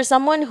 And for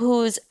someone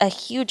who's a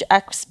huge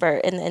expert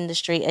in the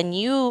industry and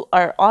you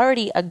are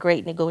already a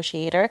great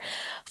negotiator,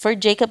 for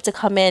Jacob to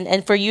come in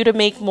and for you to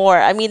make more,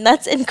 I mean,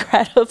 that's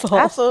incredible.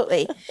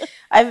 Absolutely.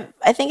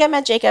 I think I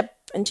met Jacob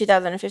in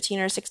 2015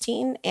 or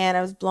 16, and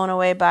I was blown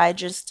away by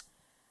just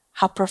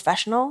how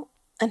professional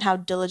and how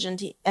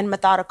diligent and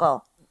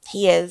methodical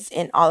he is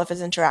in all of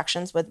his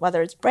interactions with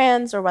whether it's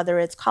brands or whether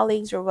it's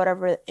colleagues or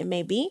whatever it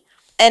may be.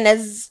 And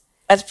as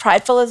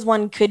prideful as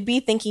one could be,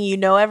 thinking you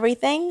know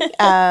everything,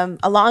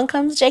 along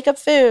comes Jacob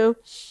Fu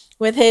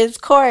with his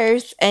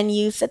course, and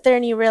you sit there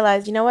and you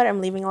realize, you know what,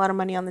 I'm leaving a lot of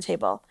money on the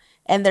table,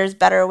 and there's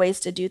better ways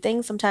to do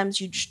things. Sometimes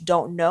you just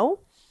don't know.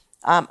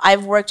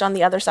 I've worked on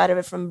the other side of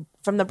it from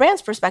the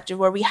brand's perspective,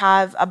 where we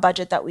have a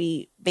budget that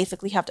we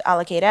basically have to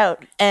allocate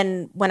out.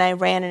 And when I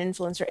ran an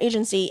influencer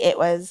agency, it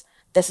was,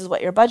 this is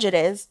what your budget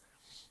is.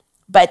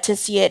 But to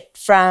see it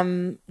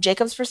from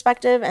Jacob's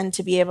perspective and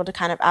to be able to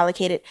kind of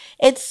allocate it,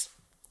 it's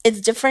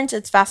different.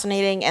 It's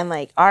fascinating. And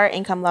like our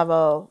income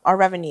level, our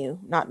revenue,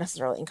 not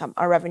necessarily income,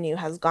 our revenue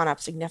has gone up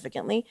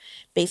significantly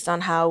based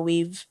on how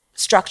we've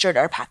structured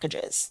our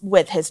packages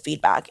with his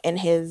feedback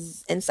and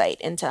his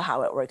insight into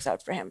how it works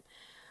out for him.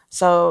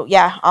 So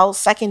yeah, I'll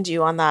second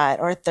you on that,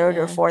 or third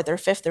or fourth or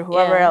fifth or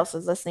whoever else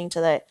is listening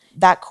to that.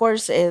 That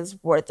course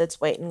is worth its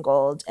weight in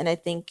gold. And I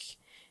think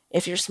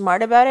if you're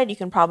smart about it, you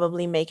can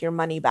probably make your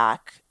money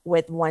back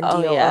with one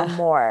deal or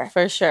more.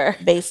 For sure.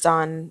 Based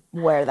on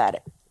where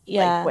that,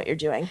 like what you're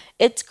doing.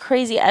 It's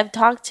crazy. I've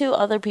talked to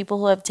other people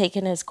who have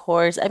taken his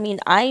course. I mean,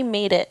 I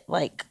made it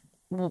like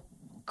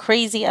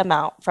crazy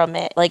amount from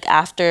it, like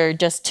after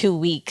just 2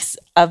 weeks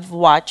of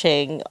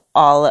watching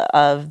all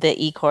of the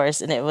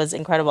e-course, and it was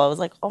incredible. I was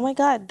like, oh my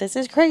God, this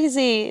is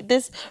crazy.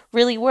 This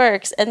really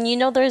works. And you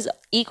know, there's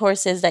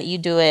e-courses that you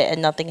do it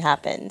and nothing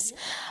happens.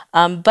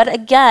 But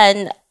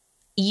again,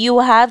 you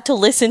have to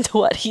listen to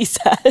what he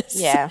says.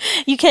 Yeah.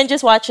 You can't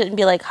just watch it and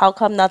be like, how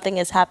come nothing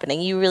is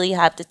happening? You really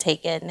have to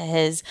take in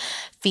his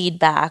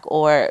feedback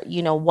or,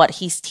 you know, what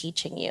he's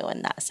teaching you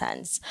in that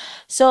sense.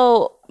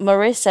 So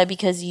Marissa,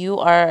 because you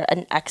are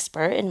an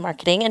expert in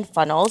marketing and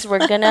funnels,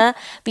 we're going to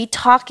be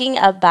talking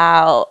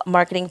about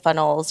marketing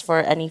funnels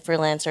for any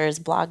freelancers,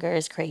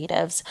 bloggers,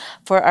 creatives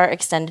for our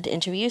extended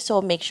interview.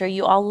 So make sure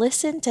you all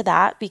listen to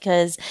that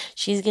because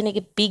she's going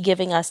to be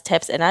giving us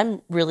tips. And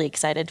I'm really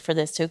excited for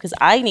this too because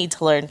I need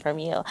to learn from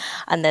you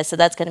on this. So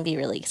that's going to be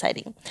really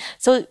exciting.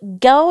 So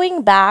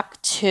going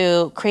back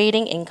to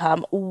creating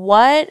income,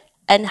 what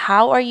And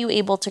how are you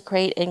able to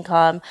create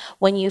income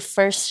when you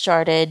first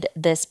started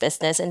this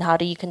business, and how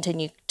do you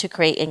continue to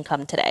create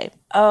income today?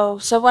 Oh,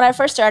 so when I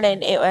first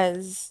started, it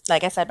was,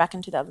 like I said, back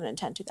in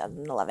 2010,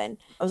 2011. It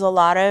was a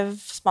lot of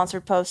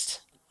sponsored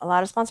posts,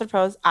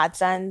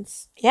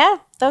 AdSense. Yeah,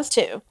 those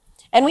two.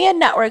 And we had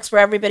networks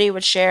where everybody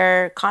would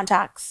share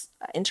contacts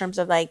in terms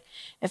of like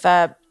if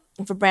a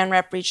brand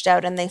rep reached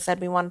out and they said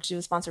we wanted to do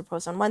a sponsored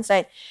post on one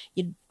site,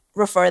 you'd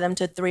refer them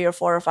to 3 or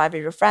 4 or 5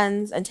 of your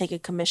friends and take a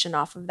commission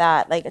off of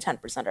that, like a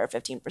 10% or a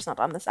 15%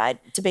 on the side,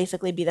 to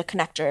basically be the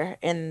connector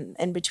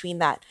in between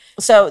that.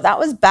 So that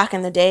was back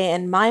in the day,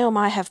 and my oh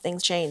my, have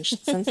things changed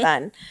since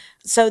then.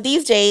 So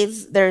these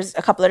days there's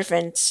a couple of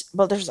different,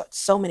 well, there's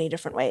so many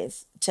different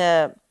ways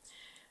to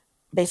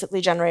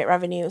basically generate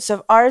revenue.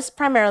 So ours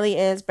primarily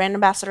is brand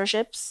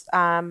ambassadorships,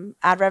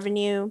 ad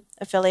revenue,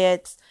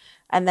 affiliates,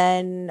 and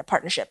then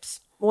partnerships.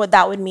 What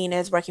that would mean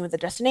is working with a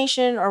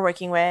destination or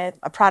working with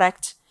a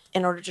product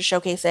in order to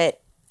showcase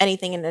it,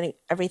 anything and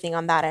everything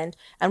on that end.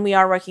 And we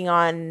are working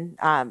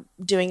on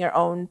doing our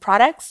own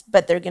products,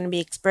 but they're going to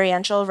be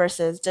experiential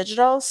versus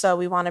digital. So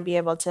we want to be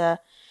able to,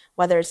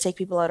 whether it's take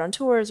people out on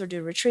tours or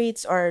do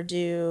retreats or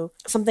do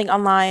something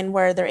online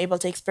where they're able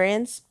to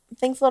experience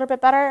things a little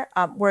bit better.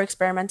 We're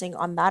experimenting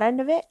on that end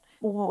of it.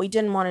 What we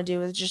didn't want to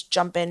do is just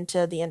jump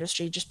into the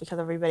industry just because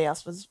everybody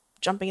else was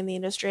jumping in the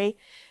industry.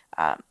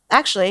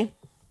 Actually,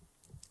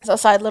 so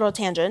side little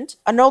tangent,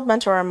 an old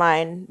mentor of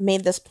mine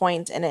made this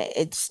point and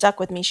it stuck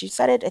with me. She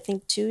said it, I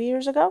think 2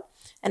 years ago,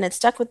 and it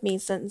stuck with me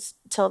since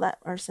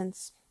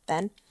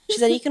then. She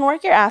said, you can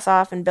work your ass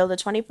off and build a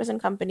 20%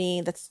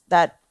 company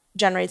that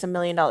generates $1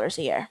 million a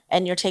year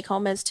and your take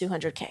home is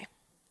 $200K.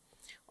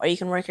 Or you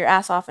can work your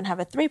ass off and have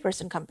a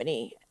 3%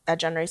 company that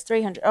generates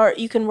 300, or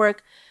you can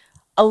work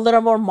a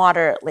little more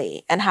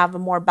moderately and have a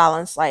more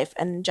balanced life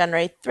and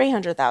generate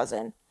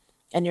 300,000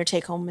 and your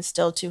take home is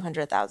still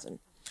 200,000.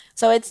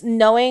 So it's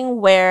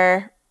knowing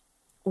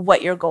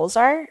what your goals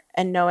are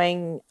and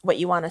knowing what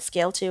you want to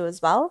scale to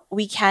as well.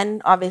 We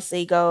can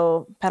obviously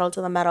go pedal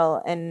to the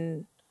metal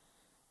and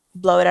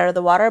blow it out of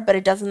the water, but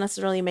it doesn't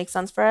necessarily make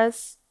sense for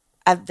us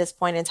at this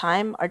point in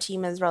time. Our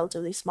team is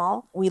relatively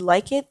small. We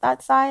like it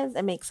that size.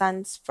 It makes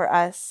sense for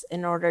us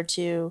in order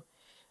to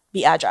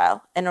be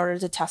agile, in order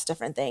to test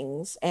different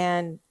things.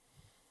 And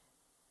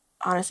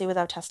honestly,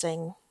 without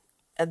testing,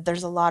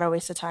 there's a lot of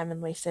wasted time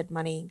and wasted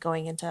money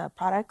going into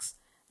products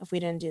if we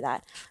didn't do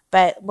that.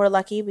 But we're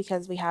lucky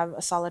because we have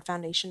a solid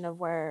foundation of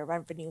where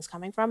revenue is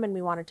coming from, and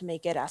we wanted to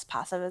make it as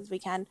passive as we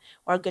can,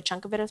 or a good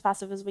chunk of it as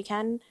passive as we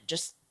can,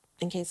 just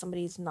in case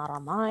somebody's not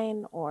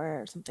online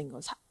or something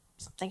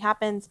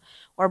happens,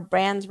 or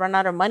brands run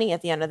out of money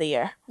at the end of the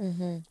year.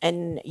 Mm-hmm.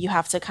 And you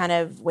have to kind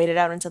of wait it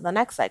out until the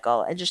next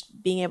cycle. And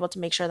just being able to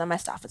make sure that my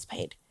staff is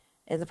paid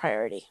is a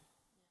priority.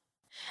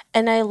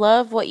 And I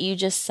love what you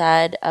just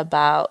said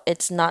about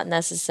it's not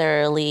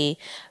necessarily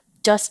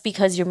just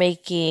because you're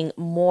making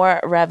more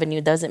revenue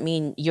doesn't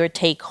mean your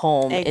take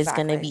home is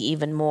going to be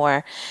even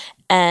more.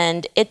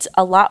 And it's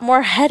a lot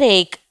more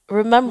headache.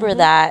 Remember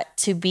that,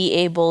 to be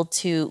able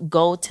to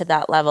go to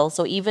that level.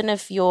 So even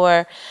if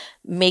you're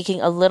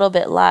making a little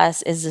bit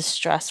less, is the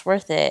stress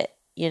worth it,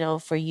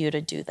 for you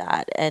to do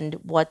that? And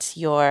what's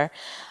your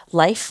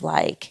life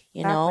like?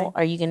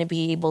 Are you going to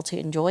be able to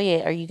enjoy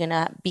it? Are you going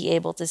to be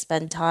able to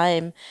spend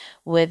time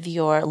with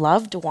your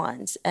loved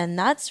ones? And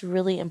that's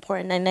really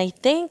important. And I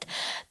think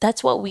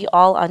that's what we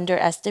all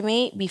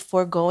underestimate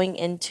before going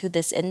into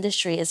this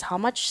industry, is how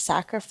much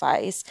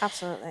sacrifice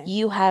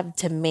you have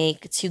to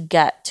make to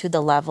get to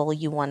the level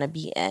you want to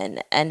be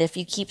in. And if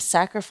you keep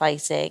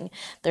sacrificing,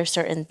 there's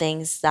certain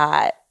things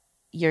that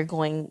you're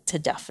going to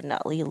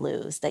definitely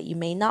lose that you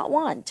may not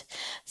want.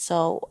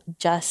 So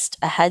just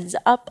a heads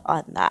up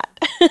on that.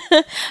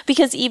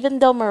 Because even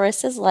though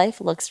Marissa's life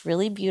looks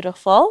really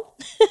beautiful,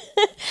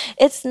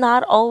 it's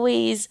not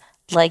always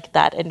like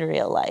that in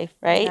real life,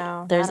 right?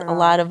 No, there's a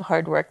lot of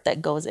hard work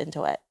that goes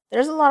into it.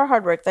 There's a lot of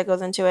hard work that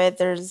goes into it.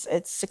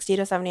 It's 60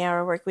 to 70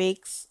 hour work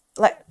weeks.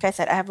 Like I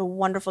said, I have a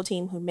wonderful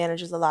team who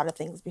manages a lot of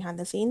things behind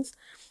the scenes.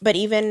 But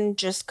even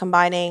just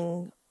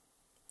combining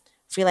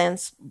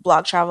freelance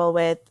blog travel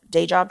with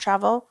day job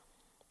travel,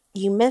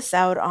 you miss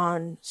out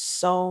on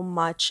so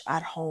much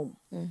at home.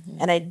 Mm-hmm.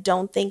 And I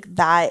don't think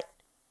that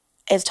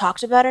is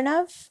talked about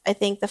enough. I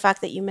think the fact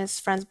that you miss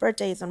friends'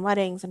 birthdays and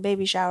weddings and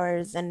baby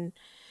showers and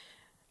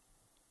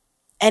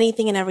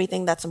anything and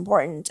everything that's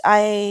important.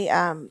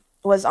 I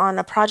was on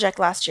a project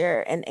last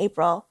year in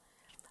April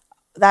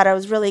that I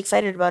was really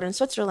excited about in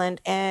Switzerland,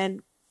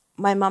 and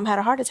my mom had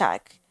a heart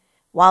attack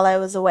while I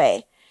was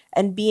away.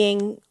 And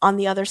being on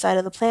the other side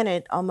of the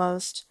planet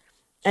almost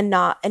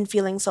and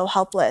feeling so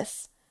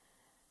helpless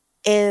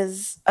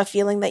is a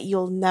feeling that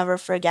you'll never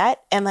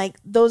forget. And like,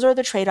 those are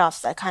the trade-offs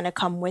that kind of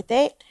come with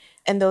it.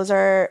 And those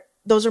are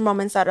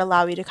moments that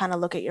allow you to kind of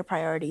look at your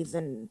priorities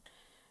and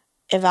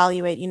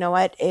evaluate,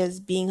 what is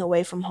being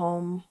away from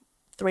home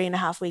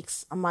 3.5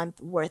 weeks a month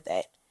worth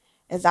it?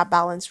 Is that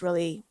balance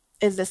really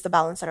is this the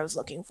balance that I was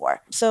looking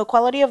for? So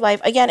quality of life,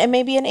 again, it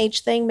may be an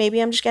age thing.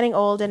 Maybe I'm just getting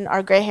old and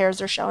our gray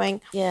hairs are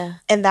showing. Yeah.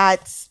 And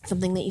that's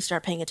something that you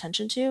start paying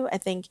attention to. I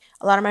think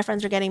a lot of my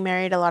friends are getting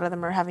married. A lot of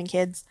them are having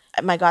kids.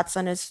 My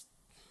godson is,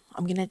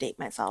 I'm going to date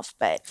myself,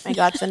 but my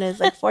godson is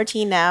like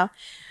 14 now.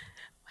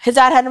 His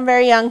dad had him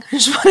very young. I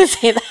just want to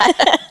say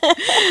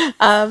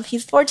that.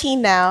 He's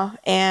 14 now.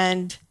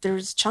 And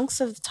there's chunks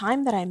of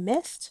time that I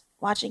missed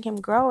watching him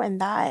grow,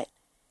 and that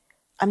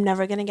I'm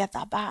never going to get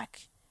that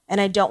back. And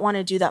I don't want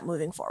to do that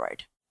moving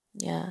forward.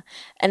 Yeah.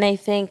 And I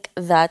think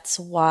that's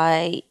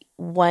why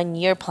when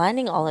you're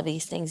planning all of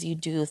these things, you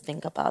do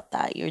think about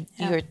that.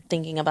 You're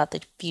thinking about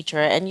the future.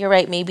 And you're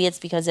right, maybe it's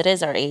because it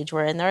is our age.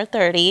 We're in our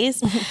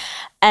 30s.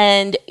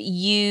 And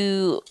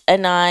you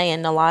and I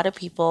and a lot of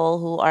people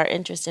who are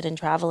interested in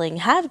traveling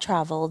have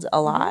traveled a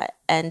lot.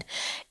 And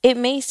it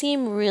may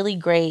seem really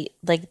great,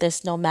 like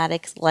this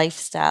nomadic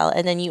lifestyle.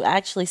 And then you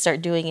actually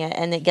start doing it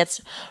and it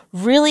gets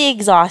really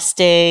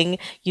exhausting.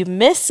 You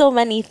miss so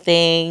many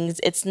things.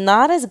 It's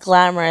not as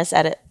glamorous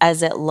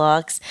as it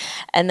looks.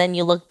 And then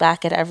you look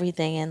back at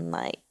everything and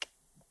like,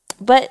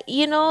 but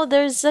you know,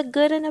 there's a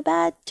good and a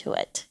bad to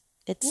it.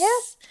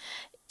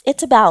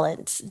 It's a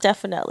balance,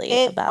 definitely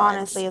a It balance.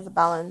 honestly is a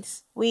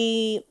balance.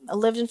 We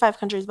lived in 5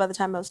 countries by the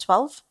time I was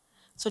 12.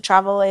 So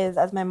travel is,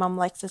 as my mom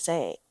likes to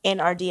say,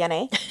 in our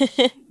DNA.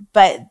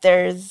 But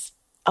there's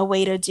a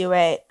way to do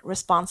it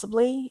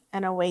responsibly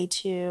and a way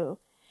to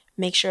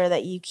make sure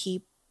that you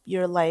keep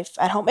your life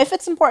at home if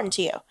it's important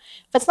to you.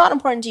 If it's not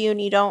important to you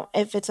and you don't,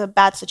 if it's a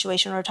bad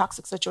situation or a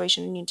toxic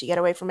situation and you need to get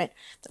away from it,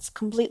 that's a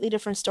completely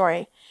different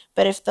story.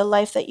 But if the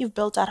life that you've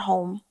built at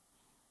home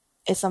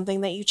is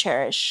something that you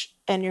cherish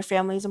and your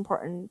family is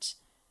important,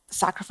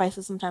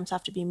 sacrifices sometimes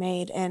have to be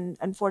made. And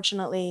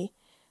unfortunately,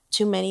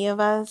 too many of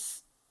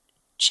us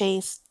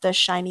chase the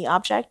shiny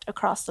object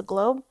across the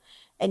globe,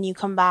 and you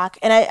come back.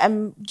 And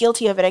I'm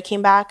guilty of it. I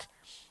came back.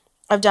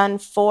 I've done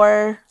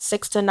 4,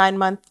 6 to 9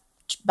 month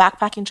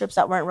backpacking trips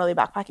that weren't really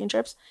backpacking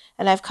trips.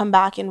 And I've come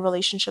back and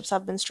relationships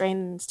have been strained,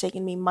 and it's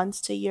taken me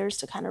months to years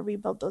to kind of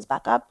rebuild those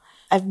back up.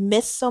 I've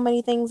missed so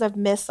many things. I've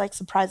missed like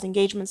surprise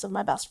engagements of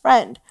my best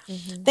friend.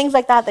 Things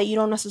like that you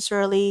don't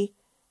necessarily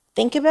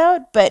think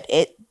about, but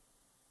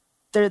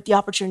the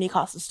opportunity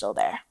cost is still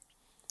there.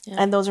 Yeah.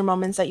 And those are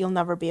moments that you'll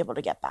never be able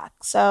to get back.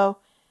 So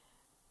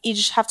you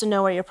just have to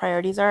know where your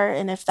priorities are.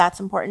 And if that's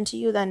important to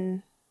you,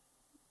 then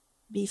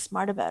be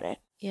smart about it.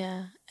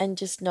 Yeah. And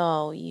just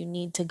know you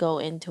need to go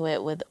into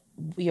it with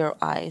your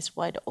eyes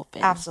wide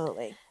open.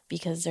 Absolutely.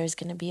 Because there's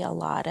going to be a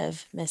lot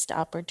of missed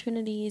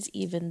opportunities,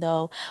 even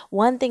though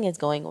one thing is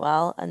going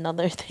well,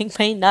 another thing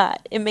may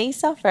not. It may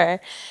suffer.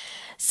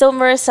 So,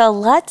 Marissa,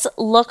 let's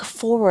look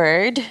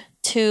forward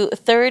to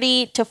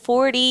 30 to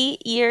 40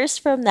 years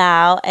from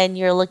now, and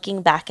you're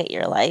looking back at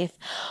your life.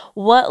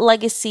 What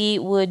legacy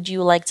would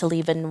you like to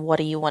leave, and what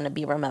do you want to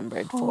be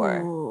remembered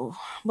for? Ooh.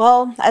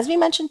 Well, as we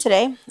mentioned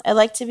today, I'd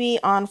like to be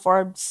on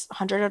Forbes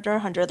 100 under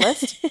 100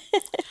 list.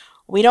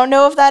 We don't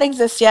know if that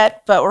exists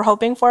yet, but we're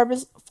hoping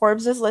Forbes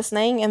is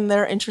listening and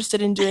they're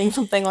interested in doing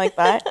something like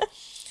that.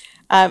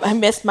 I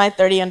missed my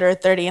 30 under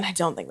 30, and I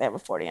don't think they have a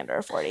 40 under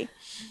 40.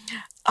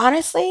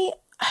 Honestly,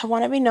 I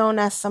want to be known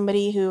as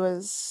somebody who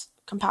is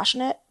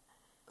compassionate,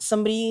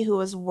 somebody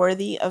who is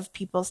worthy of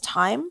people's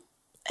time,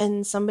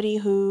 and somebody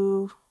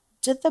who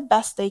did the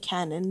best they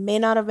can and may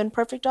not have been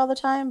perfect all the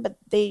time, but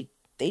they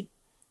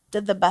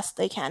did the best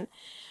they can.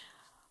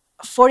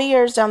 40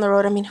 years down the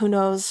road, I mean, who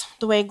knows?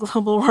 The way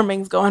global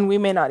warming's going, we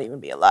may not even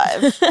be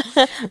alive.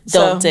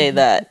 Don't say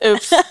that.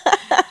 Oops.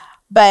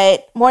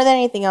 But more than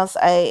anything else,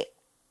 I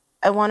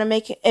want to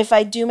make, if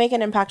I do make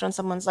an impact on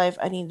someone's life,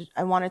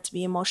 I want it to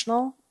be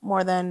emotional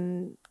more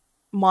than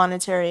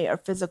monetary or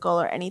physical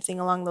or anything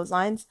along those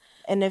lines.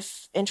 And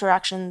if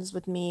interactions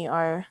with me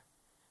are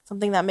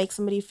something that makes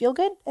somebody feel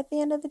good at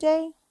the end of the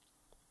day,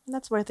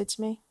 that's worth it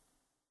to me.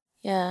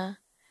 Yeah.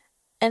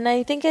 And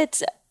I think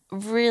it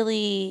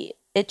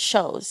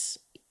shows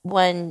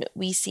when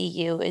we see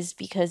you is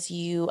because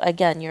you're a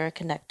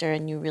connector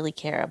and you really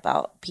care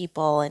about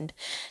people and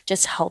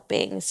just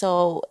helping.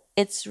 So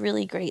it's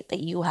really great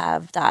that you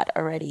have that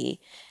already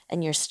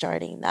and you're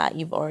starting that.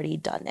 You've already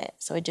done it.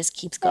 So it just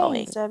keeps going.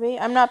 Thanks, Debbie.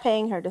 I'm not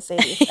paying her to say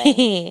these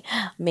things.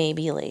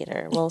 Maybe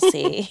later. We'll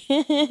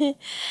see.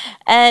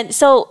 And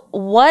so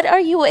what are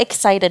you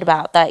excited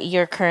about that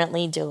you're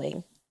currently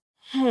doing?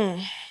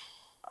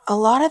 A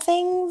lot of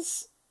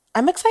things.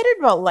 I'm excited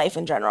about life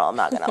in general, I'm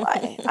not going to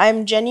lie.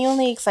 I'm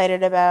genuinely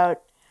excited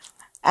about,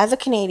 as a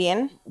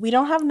Canadian, we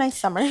don't have nice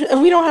summers.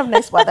 We don't have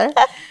nice weather,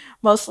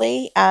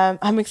 mostly.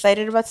 I'm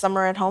excited about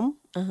summer at home.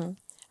 Mm-hmm.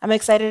 I'm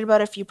excited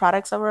about a few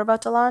products that we're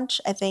about to launch.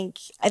 I think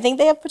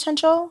they have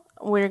potential.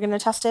 We're going to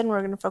test it and we're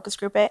going to focus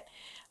group it.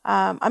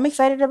 I'm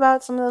excited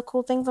about some of the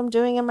cool things I'm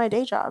doing in my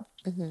day job.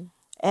 Mm-hmm.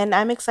 And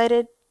I'm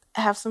excited.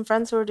 I have some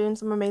friends who are doing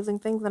some amazing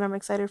things and I'm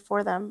excited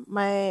for them.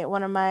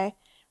 One of my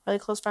really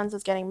close friends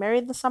is getting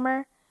married this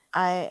summer.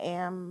 I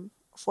am,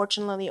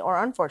 fortunately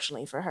or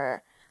unfortunately for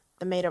her,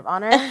 the maid of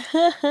honor.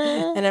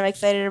 And I'm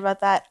excited about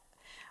that.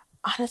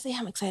 Honestly,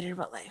 I'm excited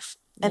about life.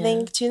 I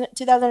think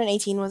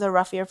 2018 was a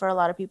rough year for a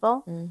lot of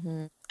people.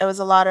 It was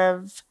a lot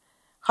of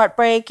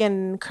heartbreak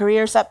and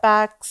career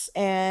setbacks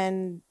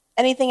and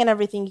anything and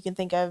everything you can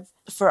think of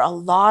for a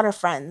lot of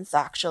friends,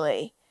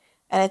 actually.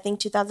 And I think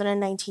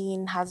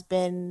 2019 has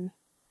been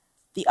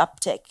the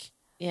uptick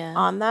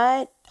on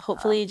that.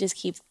 Hopefully it just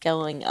keeps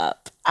going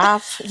up.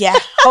 Yeah,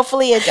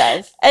 hopefully it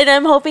does. And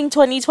I'm hoping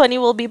 2020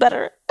 will be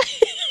better.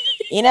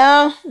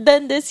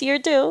 Than this year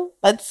too.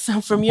 That's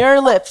from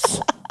your lips.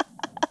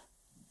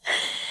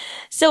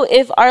 So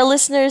if our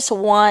listeners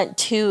want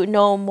to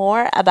know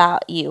more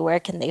about you, where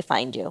can they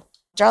find you?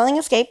 Darling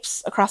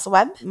Escapes across the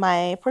web.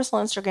 My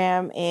personal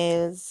Instagram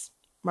is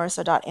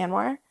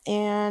Marissa.Anwar.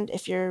 And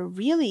if you're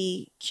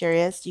really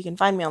curious, you can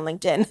find me on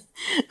LinkedIn.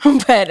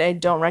 But I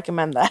don't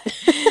recommend that.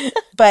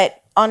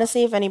 But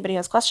honestly, if anybody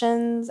has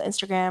questions,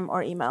 Instagram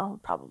or email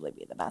would probably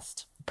be the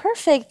best.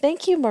 Perfect.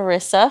 Thank you,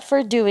 Marissa,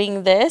 for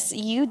doing this.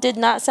 You did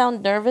not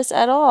sound nervous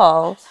at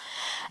all.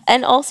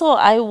 And also,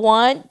 I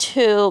want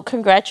to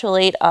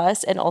congratulate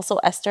us and also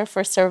Esther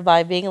for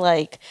surviving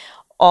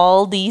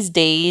all these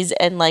days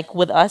and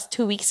with us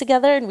 2 weeks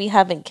together, and we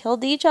haven't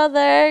killed each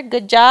other.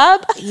 Good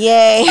job.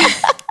 Yay.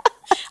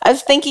 I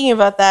was thinking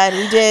about that.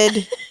 We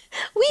did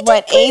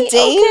 8 days?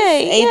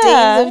 Okay, 8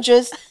 days of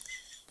just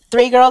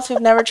 3 girls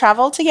who've never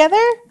traveled together.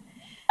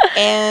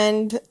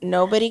 And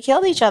nobody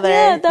killed each other.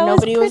 Yeah,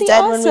 nobody was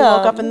dead when we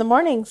woke up in the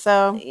morning.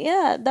 So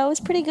yeah, that was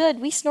pretty good.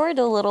 We snored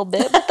a little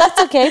bit, but that's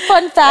okay.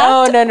 Fun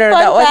fact. No.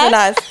 That wasn't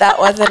us. That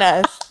wasn't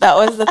us. That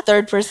was the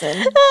third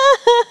person.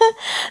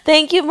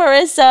 Thank you,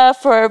 Marissa,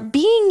 for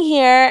being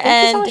here.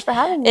 Thank you so much for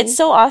having me. It's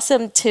so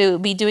awesome to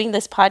be doing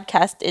this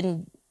podcast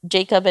in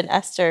Jacob and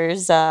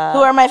Esther's. Who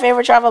are my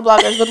favorite travel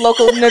bloggers with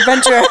local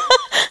adventure.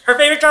 Her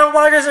favorite travel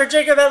bloggers are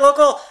Jacob at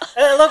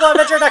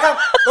localadventure.com,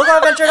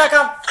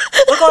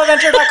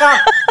 localadventure.com.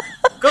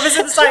 Go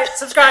visit the site,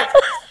 subscribe.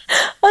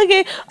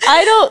 Okay,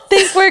 I don't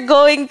think we're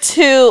going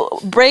to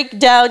break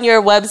down your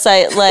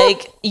website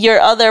like your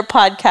other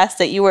podcast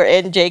that you were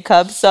in,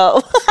 Jacob.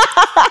 So,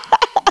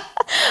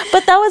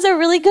 but that was a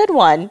really good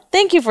one.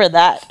 Thank you for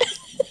that.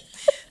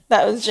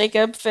 That was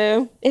Jacob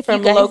Fu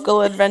from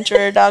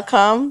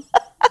localadventure.com.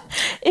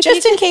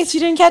 Just in case you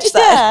didn't catch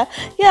that.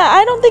 Yeah,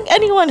 I don't think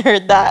anyone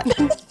heard that.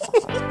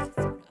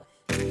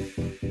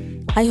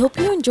 I hope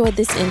you enjoyed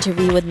this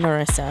interview with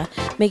Marissa.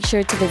 Make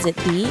sure to visit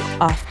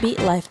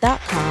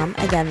theoffbeatlife.com.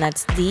 Again,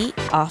 that's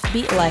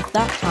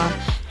theoffbeatlife.com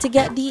to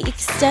get the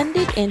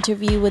extended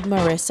interview with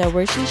Marissa,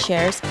 where she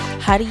shares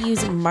how to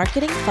use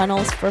marketing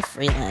funnels for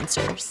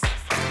freelancers.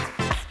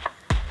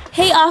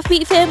 Hey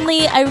Offbeat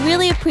family, I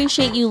really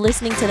appreciate you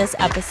listening to this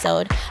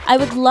episode. I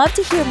would love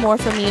to hear more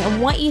from you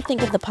and what you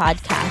think of the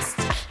podcast.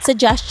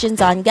 Suggestions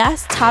on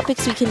guests,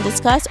 topics we can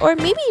discuss, or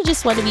maybe you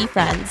just want to be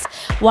friends.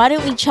 Why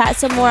don't we chat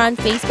some more on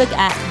Facebook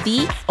at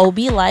The OB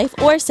Life,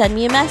 or send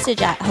me a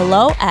message at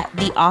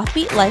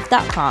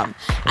hello@theoffbeatlife.com.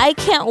 I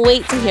can't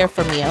wait to hear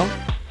from you.